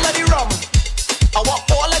want all of the rum. I want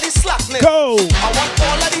all of the slackness. Go. I want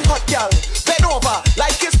all of the hot girl. Bend over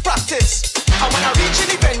like it's practice. I wanna reach in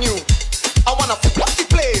the venue. I wanna fuck the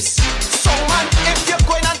place. So man, if you're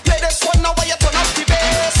going and play this one now, why you turn up the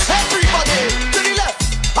bass? Everybody to the left.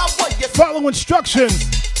 I want you. Follow instructions.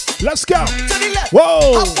 Let's go. To the left.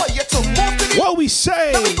 Whoa. I want you to move to the. What we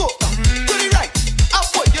say? Let me go. To the right. I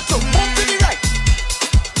want you to move to the right.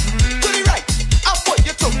 To the right. I want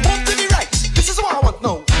you to move to the right. This is what I want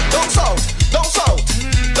now. Down south. Down south.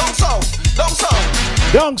 Down south. Down south.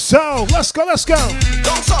 Down south. Let's go.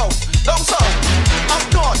 Down south. Down south. Up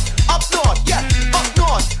north. Up north. Yeah. Up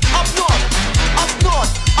north. Up north. Up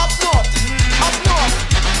north. Up north. Up north.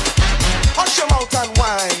 Hush your mouth and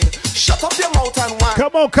whine. Shut up your mouth and whine.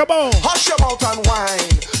 Come on. Hush your mouth and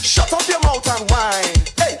whine. Shut up your mouth and whine.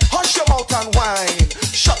 Hey, hush your mouth and whine.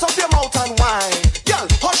 Shut up your mouth and whine. Girl,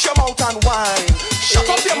 hush your mouth and whine. Shut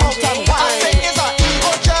up your mouth and whine. I think it's a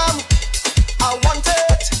ego jam. I want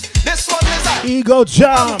it. This one is a ego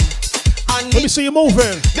jam. I Let me see you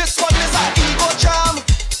moving. This one is a ego jam.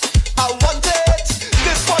 I want it.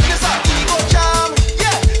 This one is a ego jam.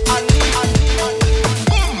 Yeah,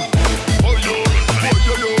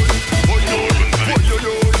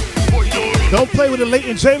 Don't play with the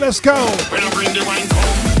LeightonJ. Let's go.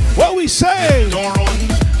 What we say? Don't run.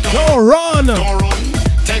 Don't run. Don't run.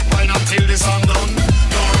 Take wine until the sun done.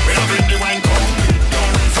 When I bring the wine come.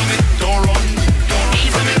 Don't run from it. Don't run.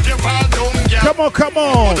 Even if you fall down, yeah. Come on, come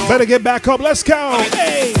on. Better get back up. Let's go.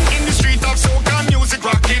 Hey. In the street of soca, music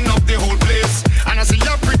rocking up the whole place. And I see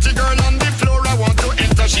a pretty girl on the floor. I want to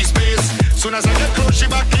enter she space. Soon as I get close, she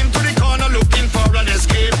back into the corner looking for an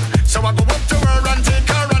escape. So I go up to her and take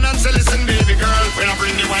her run and say, listen, baby girl, when I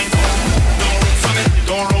bring the wine come, don't run from it,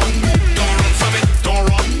 don't run, don't run from it, don't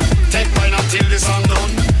run. Take wine until the sun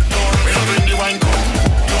done. Don't run when I bring the wine come,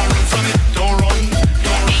 don't run from it, don't run,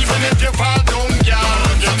 don't run. Even if you fall down, girl,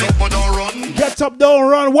 get up but don't run. Get up, don't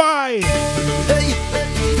run. Why? Hey,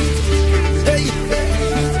 hey,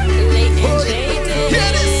 hear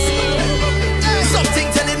this. Something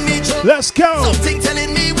telling me, Joe. Let's go. Something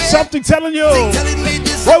telling me, where. Something telling you. Something telling me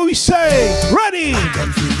this. What we say? Ready? I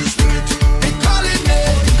can feel the spirit. It calling me.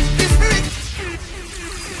 The spirit.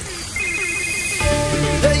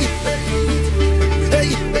 Hey,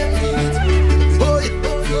 hey, boy,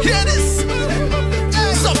 hear this.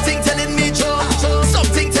 Something telling me, Joe.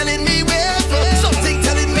 Something telling me, where. Something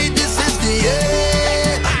telling me this is the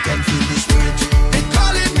end. I can feel the spirit. It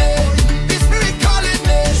calling me. The spirit calling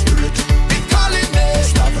me. It calling me.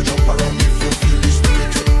 Stop and jump around if you feel the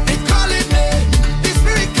spirit. It calling me. The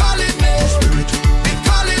spirit calling me. It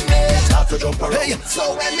calling me. Stop to jump around. Hey,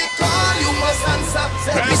 so when they call, you must answer.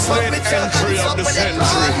 Best late entry of the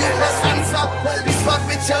century. You must answer. Respond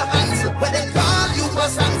with your hands up. When they call, you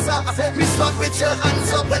must answer. Respond with your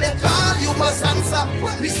hands up. When they call, you must answer.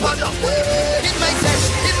 Respond up. In my flesh,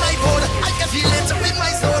 in my bone, I can feel it in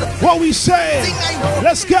my soul. What we say?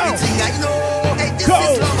 Let's go. Thing I know. Hey, this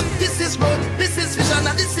is love, this is road, this is vision,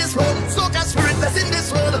 and this is road. Soca spirit that's in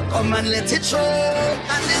this world. Come and let it show.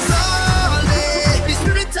 And it's all day. The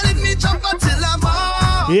spirit telling me jump until I'm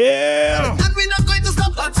on. Yeah. And we're not going to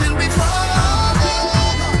stop until we fall.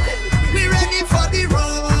 We ready for the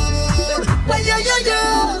road. Well, yeah, yeah,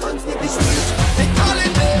 yeah. The spirit, they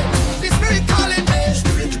calling me. The spirit calling me.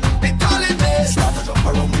 They calling me. Start to jump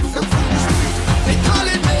around with the spirit. They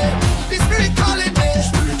calling me. The spirit calling me.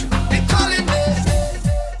 They calling me.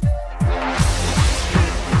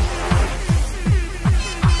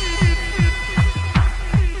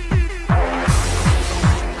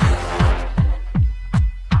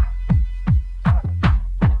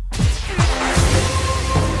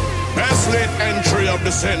 Best late entry of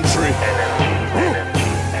the century.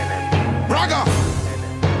 Braga.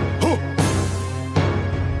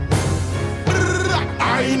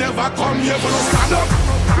 I never come here for no stand up.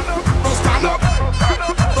 No stand up.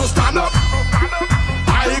 No stand up.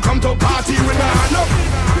 I come to party with my hand up.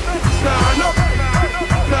 My hand up.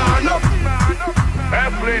 My hand up.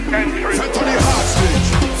 Best late entry. Set on the hard stage.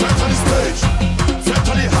 Set on the stage. Set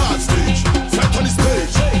on the hard stage. Set on the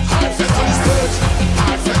stage. Hard set on the stage.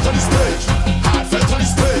 Hard set on the stage. Hard set on the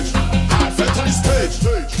stage. Hard set on the stage.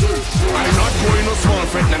 I'm not going no small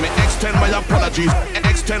friend. Let me extend my apologies.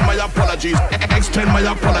 Extend my apologies. Extend my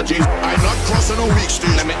apologies. I'm not crossing a weak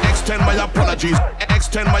street. Let me extend my apologies.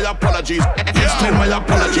 Extend my apologies. Extend my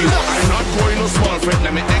apologies. I'm not going no small friend.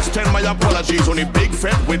 Let me extend my apologies. Only big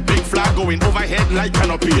friend with big flag going overhead like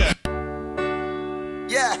canopy. Yeah.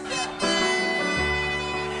 Yeah,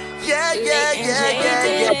 yeah, yeah,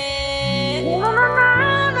 yeah, yeah.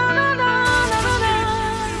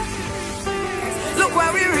 Look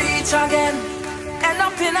where we reach again. End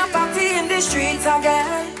up in a party in the streets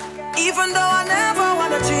again. Even though I never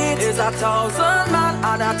wanna cheat, there's 1,000 man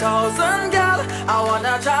and 1,000 gal I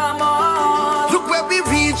wanna jam on. Look where we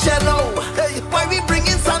reach, you know. Hey, why we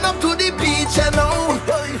bringing sun up to the beach, you know.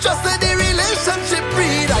 Just let the relationship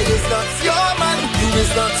breathe. I is not your man, you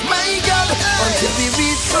is not my girl. Until we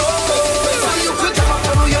reach home. So you could jump up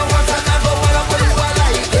on your want and never wanna put you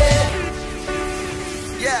like it.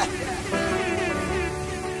 Yeah.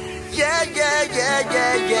 Yeah, yeah, yeah,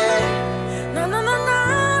 yeah, yeah. No, no, no,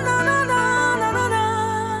 no, no, no, no, no, no.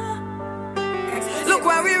 Look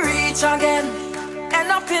where we reach again.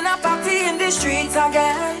 End up in a party in the streets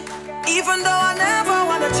again. Even though I never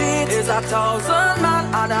wanna cheat, there's 1,000 man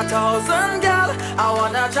and 1,000 gal I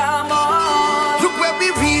wanna jam on. Look where we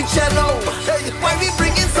reach, you know. Hey,